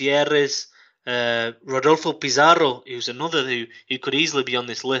 Gutierrez, Rodolfo Pizarro, who's another who could easily be on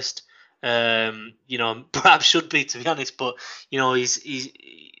this list. Perhaps should be, to be honest. But he's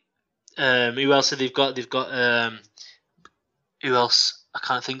who else have they've got? They've got who else? I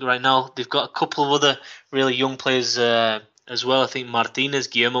can't think right now. They've got a couple of other really young players as well. I think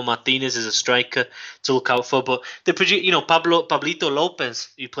Guillermo Martinez is a striker to look out for. But they produce, Pablito Lopez,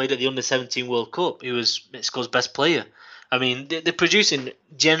 who played at the Under-17 World Cup, who was Mexico's best player. I mean, they're producing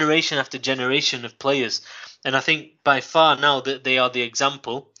generation after generation of players. And I think by far now that they are the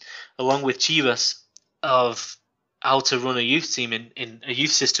example, along with Chivas, of how to run a youth team in a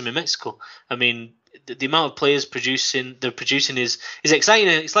youth system in Mexico. I mean, the amount of players they're producing is exciting.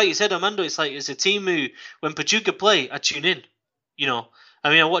 It's like you said, Armando, it's a team who, when Pachuca play, I tune in. I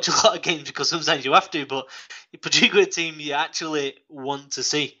mean, I watch a lot of games because sometimes you have to, but Pachuca team you actually want to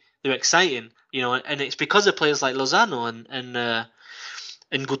see. they're exciting, and it's because of players like Lozano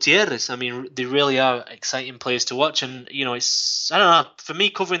and Gutierrez. I mean, they really are exciting players to watch, and it's, I don't know, for me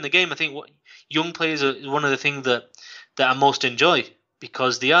covering the game, I think what young players are one of the things that I most enjoy,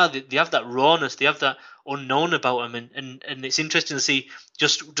 because they have that rawness, they have that unknown about them, and it's interesting to see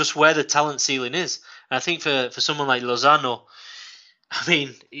just where the talent ceiling is. And I think for someone like Lozano, I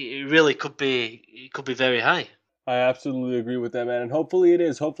mean, it really could be very high. I absolutely agree with that, man. And hopefully it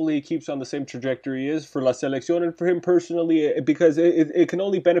is. Hopefully he keeps on the same trajectory he is for La Selección and for him personally, because it can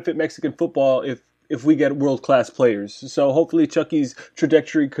only benefit Mexican football if we get world-class players. So hopefully Chucky's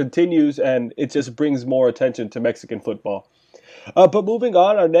trajectory continues and it just brings more attention to Mexican football. But moving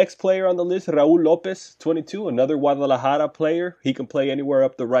on, our next player on the list, Raul Lopez, 22, another Guadalajara player. He can play anywhere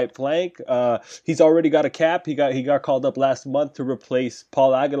up the right flank. He's already got a cap. He got called up last month to replace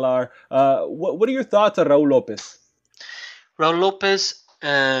Paul Aguilar. What are your thoughts on Raul Lopez? Raul Lopez,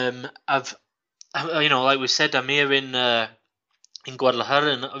 like we said, I'm here in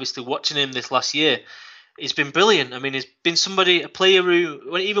Guadalajara, and obviously watching him this last year, he's been brilliant. I mean, he's been a player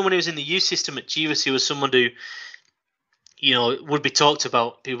who, even when he was in the youth system at Chivas, he was someone who, would be talked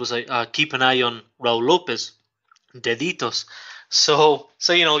about. People say, keep an eye on Raul Lopez, deditos. So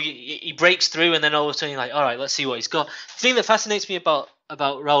he breaks through, and then all of a sudden you're like, all right, let's see what he's got. The thing that fascinates me about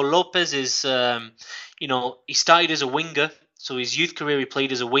Raul Lopez is, he started as a winger, so his youth career he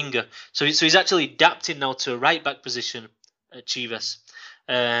played as a winger. So he's actually adapting now to a right back position at Chivas.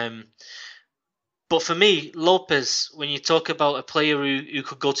 But for me, Lopez, when you talk about a player who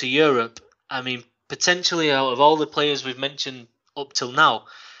could go to Europe, I mean, potentially out of all the players we've mentioned up till now,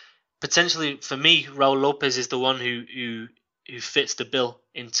 potentially for me, Raul Lopez is the one who fits the bill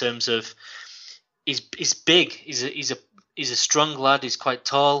in terms of he's big, he's a strong lad, he's quite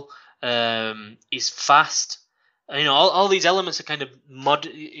tall, he's fast. All these elements are kind of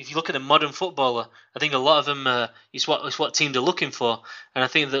if you look at a modern footballer, I think a lot of them is what teams are looking for, and I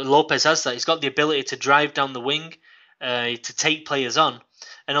think that Lopez has that. He's got the ability to drive down the wing, to take players on.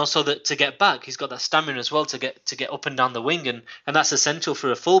 And also that to get back, he's got that stamina as well to get up and down the wing, and that's essential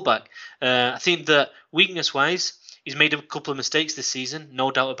for a fullback. I think that weakness-wise, he's made a couple of mistakes this season,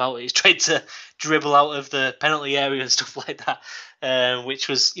 no doubt about it. He's tried to dribble out of the penalty area and stuff like that, which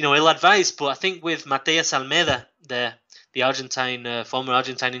was ill-advised. But I think with Mateus Almeida, the former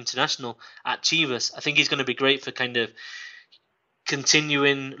Argentine international at Chivas, I think he's going to be great for kind of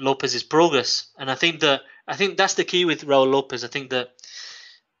continuing Lopez's progress. And I think that's the key with Raul Lopez. I think that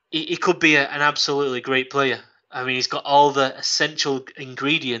he could be an absolutely great player. I mean, he's got all the essential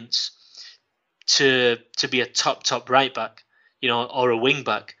ingredients to be a top right back, or a wing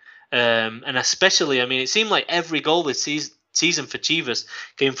back. And especially, I mean, it seemed like every goal this season for Chivas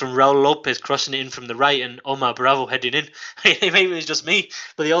came from Raul Lopez crossing it in from the right and Omar Bravo heading in. Maybe it was just me,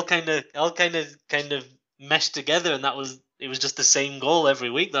 but they all kind of meshed together, and it was just the same goal every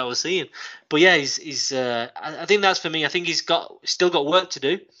week that I was seeing. But yeah, he's I think that's for me. I think he's still got work to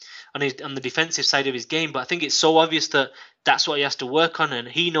do on the defensive side of his game, but I think it's so obvious that that's what he has to work on, and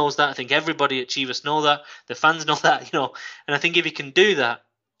he knows that. I think everybody at Chivas know that, the fans know that, and I think if he can do that,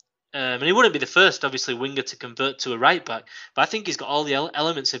 and he wouldn't be the first, obviously, winger to convert to a right back, but I think he's got all the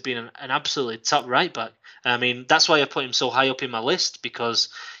elements of being an absolutely top right back. I mean, that's why I put him so high up in my list, because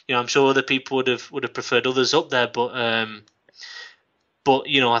I'm sure other people would have preferred others up there, but I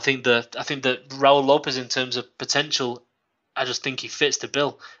think that Raul Lopez, in terms of potential, I just think he fits the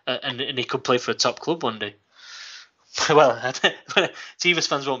bill, and he could play for a top club one day. Well, Chivas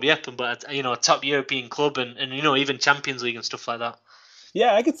fans won't be happy, but a top European club and even Champions League and stuff like that.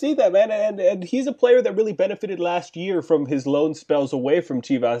 Yeah, I could see that, man. And he's a player that really benefited last year from his loan spells away from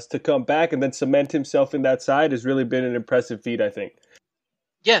Chivas. To come back and then cement himself in that side has really been an impressive feat, I think.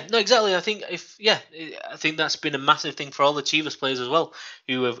 Yeah, no, exactly. I think that's been a massive thing for all the Chivas players as well,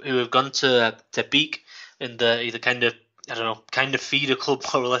 who have gone to Beak and either kind of feed a club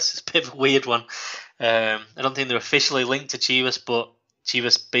more or less. It's a bit of a weird one. I don't think they're officially linked to Chivas, but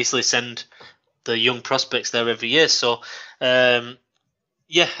Chivas basically send the young prospects there every year. So,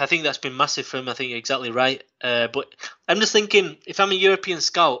 yeah, I think that's been massive for him. I think you're exactly right. But I'm just thinking, if I'm a European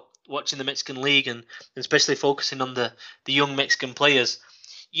scout watching the Mexican League and especially focusing on the young Mexican players,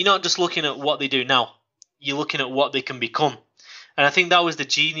 you're not just looking at what they do now. You're looking at what they can become. And I think that was the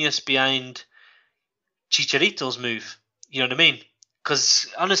genius behind Chicharito's move. You know what I mean? Because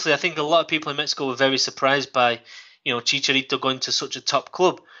honestly, I think a lot of people in Mexico were very surprised by, Chicharito going to such a top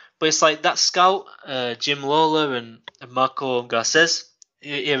club. But it's like that scout, Jim Lawler and Marco Garces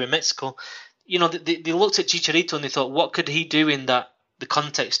here in Mexico, they looked at Chicharito and they thought, what could he do in the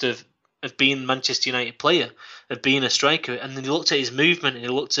context of of being Manchester United player, of being a striker. And then he looked at his movement, and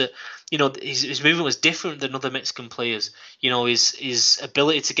he looked at, his movement was different than other Mexican players. His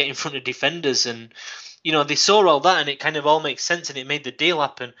ability to get in front of defenders, and they saw all that, and it kind of all makes sense, and it made the deal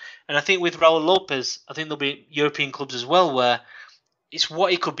happen. And I think with Raul Lopez, I think there'll be European clubs as well where it's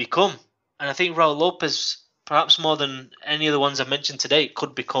what he could become. And I think Raul Lopez, perhaps more than any of the ones I've mentioned today,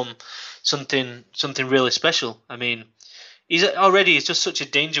 could become something really special. I mean, he's just such a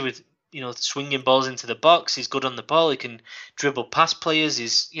danger with swinging balls into the box. He's good on the ball. He can dribble past players.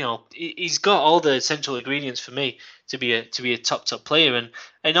 He's got all the essential ingredients for me to be a top player,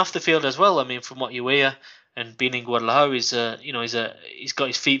 and off the field as well. I mean, from what you hear and being in Guadalajara, he's got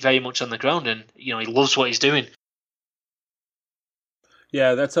his feet very much on the ground, and he loves what he's doing.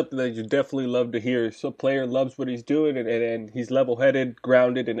 Yeah, that's something that you definitely love to hear. So, player loves what he's doing, and he's level-headed,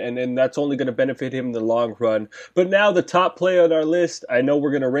 grounded, and that's only going to benefit him in the long run. But now the top player on our list, I know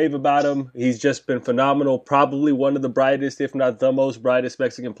we're going to rave about him. He's just been phenomenal, probably one of the brightest, if not the most brightest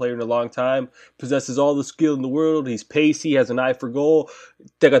Mexican player in a long time. Possesses all the skill in the world. He's pacey, has an eye for goal.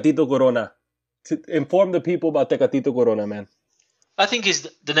 Tecatito Corona. Inform the people about Tecatito Corona, man. I think he's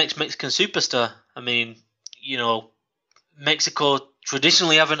the next Mexican superstar. I mean, Mexico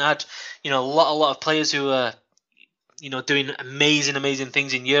traditionally haven't had, a lot of players who are, doing amazing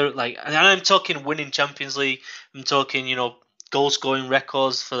things in Europe. Like, and I'm talking winning Champions League. I'm talking, goal scoring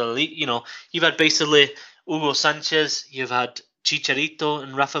records for the league. You've had basically Hugo Sanchez. You've had Chicharito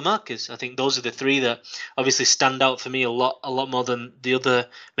and Rafa Marquez. I think those are the three that obviously stand out for me a lot more than the other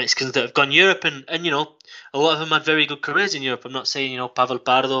Mexicans that have gone Europe, and a lot of them had very good careers in Europe. I'm not saying Pavel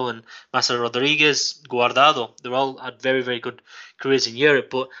Pardo and Massa Rodriguez, Guardado, they all had very, very good careers in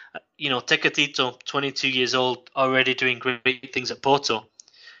Europe. But Tecatito, 22 years old, already doing great things at Porto.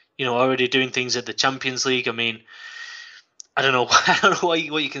 Already doing things at the Champions League. I mean, I don't know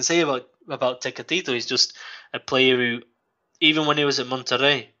what you can say about Tecatito. He's just a player who, even when he was at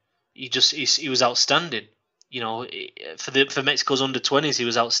Monterrey, he was outstanding. For Mexico's under-20s, he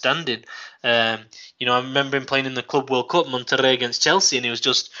was outstanding. I remember him playing in the Club World Cup, Monterrey against Chelsea, and he was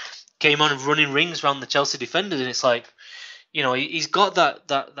just came on running rings around the Chelsea defenders, and it's like, he's got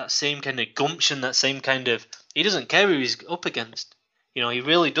that same kind of gumption, that same kind of, he doesn't care who he's up against. He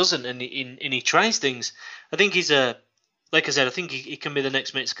really doesn't, and he tries things. I think he's like I said, I think he can be the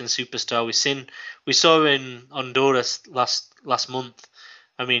next Mexican superstar. We saw in Honduras last month.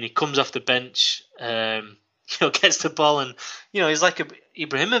 I mean, he comes off the bench, gets the ball, and he's like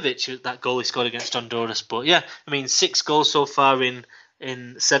Ibrahimovic, that goal he scored against Honduras. But yeah, I mean, 6 goals so far in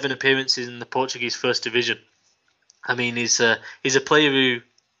 7 appearances in the Portuguese First Division. I mean, he's a player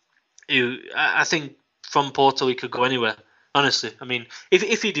who I think from Porto he could go anywhere. Honestly, I mean,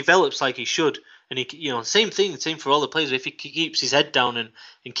 if he develops like he should, and he, same for all the players. If he keeps his head down and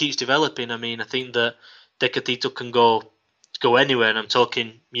keeps developing, I mean, I think that Tecatito can go anywhere. And I'm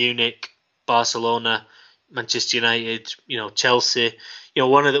talking Munich, Barcelona, Manchester United, Chelsea,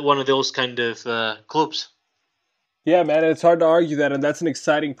 one of those kind of clubs. Yeah, man, it's hard to argue that, and that's an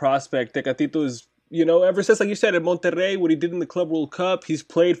exciting prospect. Tecatito is, ever since, like you said, at Monterrey, what he did in the Club World Cup, he's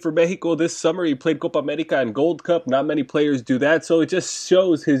played for Mexico this summer. He played Copa America and Gold Cup. Not many players do that, so it just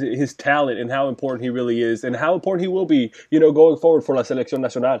shows his talent and how important he really is, and how important he will be, going forward for La Selección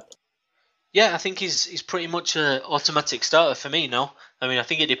Nacional. Yeah, I think he's pretty much an automatic starter for me now. I mean, I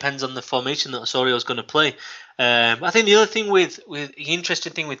think it depends on the formation that Osorio is going to play. I think the other thing the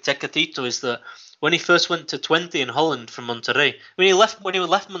interesting thing with Tecatito is that when he first went to 20 in Holland from Monterrey, when he left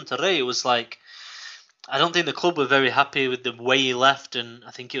Monterrey, it was like, I don't think the club were very happy with the way he left, and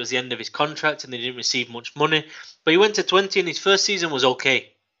I think it was the end of his contract and they didn't receive much money. But he went to 20 and his first season was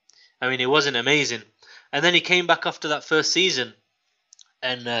okay. I mean, it wasn't amazing. And then he came back after that first season,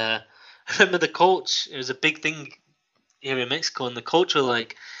 and I remember the coach, it was a big thing here in Mexico, and the coach were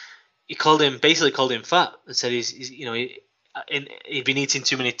like, basically called him fat and said he'd been eating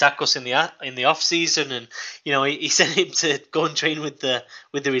too many tacos in the off season, and he sent him to go and train with the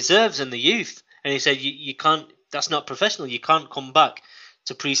reserves and the youth. And he said, you can't, that's not professional. You can't come back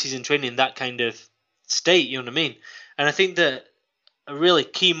to preseason training in that kind of state, you know what I mean? And I think that a really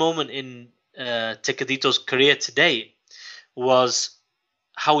key moment in Tecatito's career today was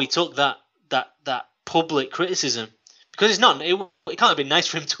how he took that public criticism. Because it can't have been nice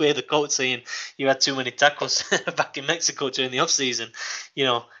for him to hear the coach saying you had too many tacos back in Mexico during the off season.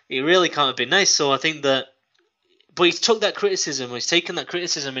 It really can't have been nice. So I think that, but he's took that criticism, he's taken that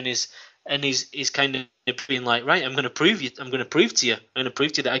criticism and he's kind of been like, right, I'm going to prove to you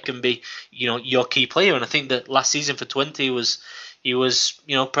that I can be, your key player. And I think that last season for 20 was, he was,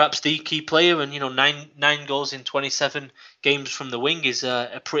 perhaps the key player, and nine goals in 27 games from the wing is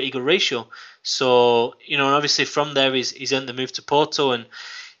a pretty good ratio. So and obviously from there he's earned the move to Porto, and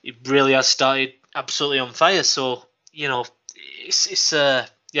it really has started absolutely on fire. So it's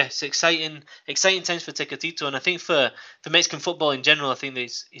exciting times for Tecatito, and I think for Mexican football in general, I think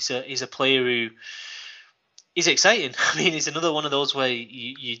that he's a player who is exciting. I mean, he's another one of those where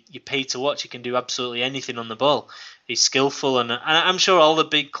you pay to watch. He can do absolutely anything on the ball. He's skillful, and I'm sure all the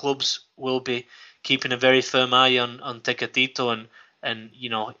big clubs will be keeping a very firm eye on Tecatito, and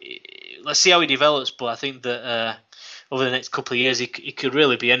let's see how he develops. But I think that over the next couple of years, he could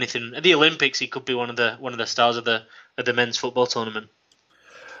really be anything. At the Olympics, he could be one of the stars of the men's football tournament.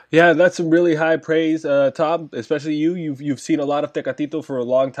 Yeah, that's some really high praise, Tom. Especially you've seen a lot of Tecatito for a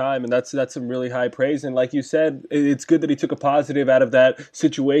long time, and that's some really high praise. And like you said, it's good that he took a positive out of that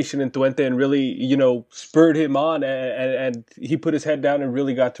situation in Twente and really, spurred him on, and he put his head down and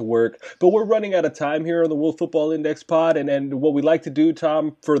really got to work. But we're running out of time here on the World Football Index pod, and what we like to do,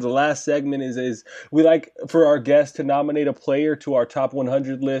 Tom, for the last segment is we like for our guests to nominate a player to our top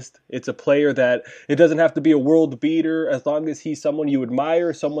 100 list. It's a player that it doesn't have to be a world beater, as long as he's someone you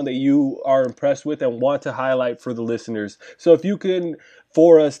admire, someone that you are impressed with and want to highlight for the listeners. So if you can,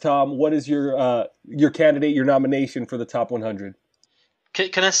 for us, Tom, what is your candidate, your nomination for the top 100?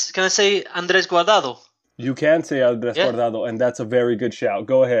 Can I say Andres Guardado? You can say Andres Guardado, and that's a very good shout.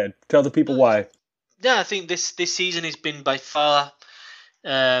 Go ahead. Tell the people why. Yeah, I think this season he's been by far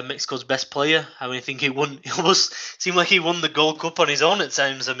Mexico's best player. I mean, I think he almost seemed like he won the Gold Cup on his own at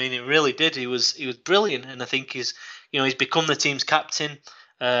times. I mean, it really did. He was brilliant, and I think he's become the team's captain.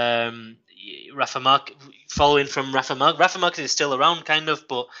 Following from Rafa Marquez. Rafa Marquez is still around, kind of,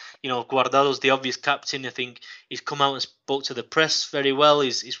 but Guardado's the obvious captain. I think he's come out and spoke to the press very well.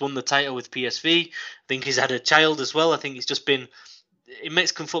 He's won the title with PSV. I think he's had a child as well. I think it's just been, in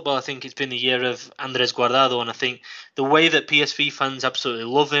Mexican football, I think it's been the year of Andres Guardado, and I think the way that PSV fans absolutely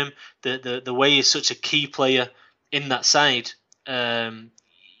love him, the way he's such a key player in that side, has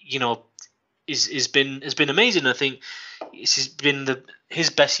been amazing. I think it's been his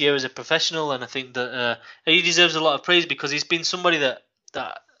best year as a professional, and I think that he deserves a lot of praise because he's been somebody that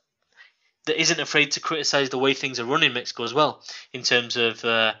isn't afraid to criticize the way things are run in Mexico as well, in terms of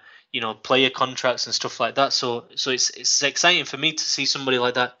player contracts and stuff like that. So it's exciting for me to see somebody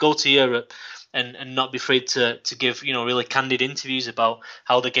like that go to Europe and not be afraid to give really candid interviews about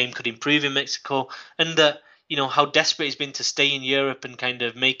how the game could improve in Mexico, and how desperate he's been to stay in Europe and kind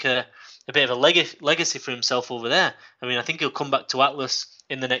of make a bit of a legacy for himself over there. I mean, I think he'll come back to Atlas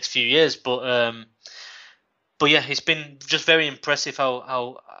in the next few years, but yeah, it's been just very impressive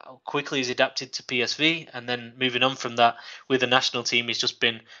how quickly he's adapted to PSV, and then moving on from that with the national team, he's just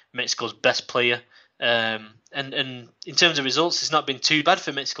been Mexico's best player. And in terms of results, it's not been too bad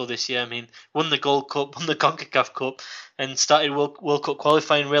for Mexico this year. I mean, won the Gold Cup, won the CONCACAF Cup, and started World Cup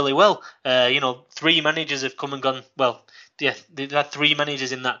qualifying really well. 3 managers have come and gone. Well, yeah, they've had 3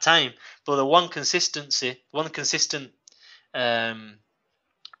 managers in that time, but the one consistent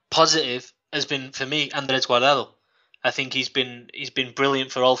positive has been, for me, Andres Guardado. I think he's been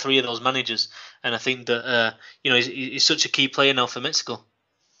brilliant for all 3 of those managers, and I think that he's such a key player now for Mexico.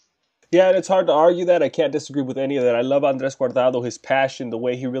 Yeah, and it's hard to argue that. I can't disagree with any of that. I love Andres Guardado, his passion, the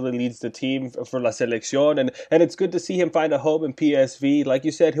way he really leads the team for La Selección, and it's good to see him find a home in PSV. Like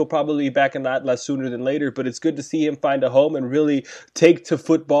you said, he'll probably be back in Atlas sooner than later, but it's good to see him find a home and really take to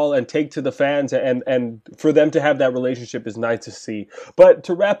football and take to the fans, and for them to have that relationship is nice to see. But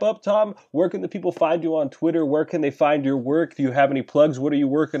to wrap up, Tom, where can the people find you on Twitter? Where can they find your work? Do you have any plugs? What are you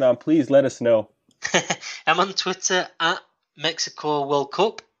working on? Please let us know. I'm on Twitter at Mexico World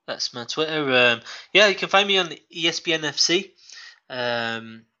Cup. That's my Twitter. You can find me on the ESPN FC.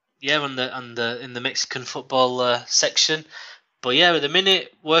 In the Mexican football section. But yeah, at the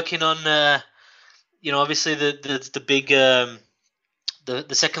minute working on obviously the big the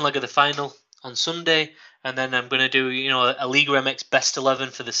second leg of the final on Sunday, and then I'm going to do a Liga MX best 11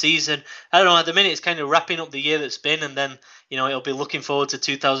 for the season. I don't know, at the minute it's kind of wrapping up the year that's been, and then it'll be looking forward to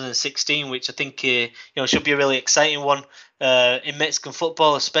 2016, which I think should be a really exciting one in Mexican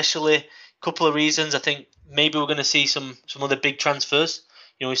football, especially. A couple of reasons. I think maybe we're going to see some other big transfers.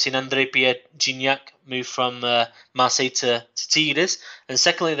 We've seen André Pierre Gignac move from Marseille to Tigres, and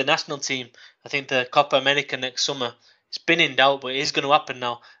secondly, the national team. I think the Copa America next summer, it's been in doubt, but it is going to happen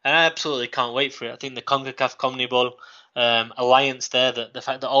now, and I absolutely can't wait for it. I think the CONCACAF CONMEBOL alliance there, the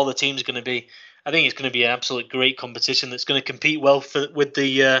fact that all the teams are going to be, I think it's going to be an absolute great competition that's going to compete well with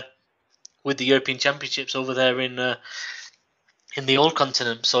the European Championships over there in the old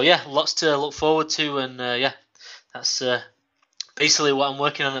continent. So yeah, lots to look forward to, and that's basically what I'm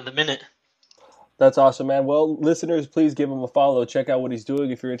working on at the minute. That's awesome, man. Well, listeners, please give him a follow. Check out what he's doing.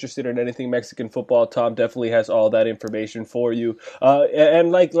 If you're interested in anything Mexican football, Tom definitely has all that information for you.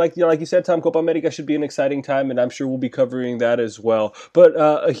 And like you said, Tom, Copa America should be an exciting time, and I'm sure we'll be covering that as well. But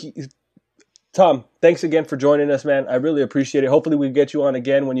Tom, thanks again for joining us, man. I really appreciate it. Hopefully we get you on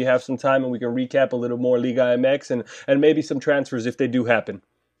again when you have some time and we can recap a little more Liga MX and maybe some transfers if they do happen.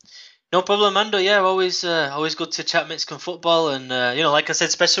 No problem, Mando. Yeah, always good to chat Mexican football, and like I said,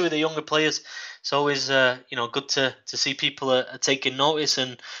 especially with the younger players, it's always good to see people are taking notice.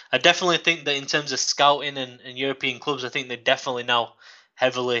 And I definitely think that in terms of scouting and European clubs, I think they're definitely now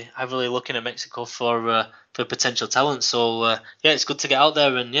heavily looking at Mexico for potential talent. So it's good to get out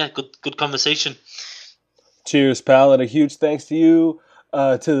there, and good conversation. Cheers, pal, and a huge thanks to you.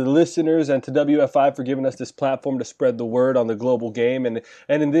 To the listeners and to WFI for giving us this platform to spread the word on the global game and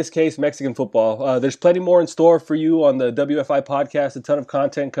in this case, Mexican football. There's plenty more in store for you on the WFI podcast, a ton of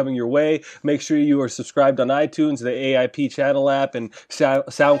content coming your way. Make sure you are subscribed on iTunes, the AIP channel app, and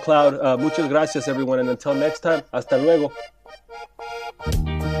SoundCloud. Muchas gracias, everyone, and until next time, hasta luego.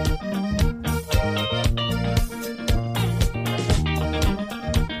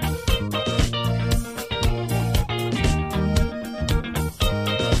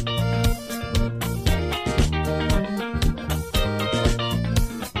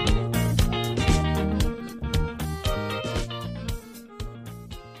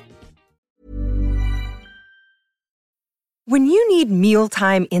 When you need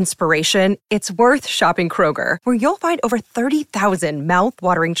mealtime inspiration, it's worth shopping Kroger, where you'll find over 30,000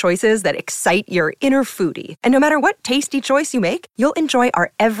 mouth-watering choices that excite your inner foodie. And no matter what tasty choice you make, you'll enjoy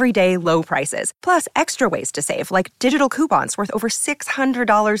our everyday low prices, plus extra ways to save, like digital coupons worth over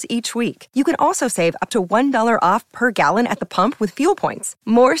 $600 each week. You can also save up to $1 off per gallon at the pump with fuel points.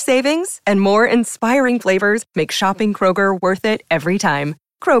 More savings and more inspiring flavors make shopping Kroger worth it every time.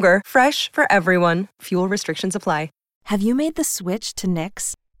 Kroger, fresh for everyone. Fuel restrictions apply. Have you made the switch to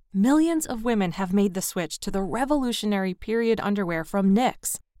Knix? Millions of women have made the switch to the revolutionary period underwear from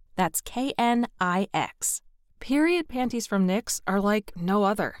Knix. That's Knix. Period panties from Knix are like no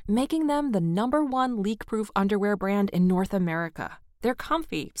other, making them the #1 leak-proof underwear brand in North America. They're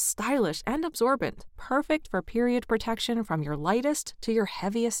comfy, stylish, and absorbent, perfect for period protection from your lightest to your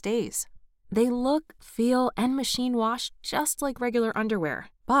heaviest days. They look, feel, and machine wash just like regular underwear,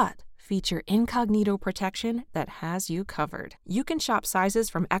 but feature incognito protection that has you covered. You can shop sizes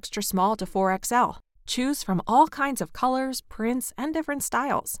from extra small to 4XL. Choose from all kinds of colors, prints, and different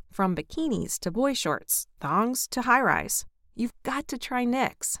styles, from bikinis to boy shorts, thongs to high-rise. You've got to try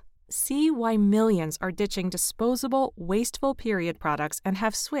Knix. See why millions are ditching disposable, wasteful period products and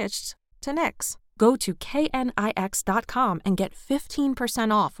have switched to Knix. Go to knix.com and get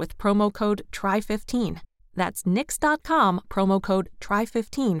 15% off with promo code TRY15. That's Knix.com, promo code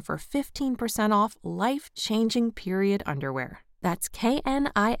TRY15 for 15% off life-changing period underwear. That's knix.com.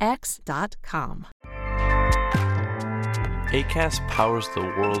 Acast powers the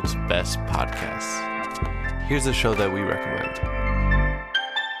world's best podcasts. Here's a show that we recommend.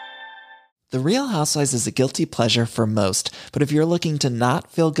 The Real Housewives is a guilty pleasure for most, but if you're looking to not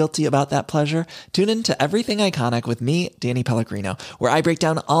feel guilty about that pleasure, tune in to Everything Iconic with me, Danny Pellegrino, where I break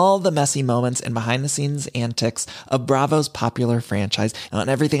down all the messy moments and behind-the-scenes antics of Bravo's popular franchise. And on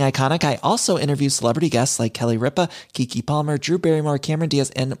Everything Iconic, I also interview celebrity guests like Kelly Ripa, Keke Palmer, Drew Barrymore, Cameron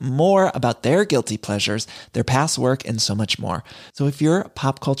Diaz, and more about their guilty pleasures, their past work, and so much more. So if you're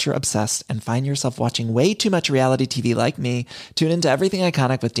pop culture obsessed and find yourself watching way too much reality TV like me, tune in to Everything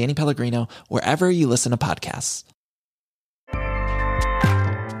Iconic with Danny Pellegrino, wherever you listen to podcasts.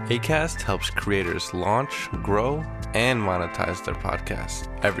 Acast helps creators launch, grow, and monetize their podcasts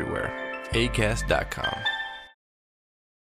everywhere. Acast.com.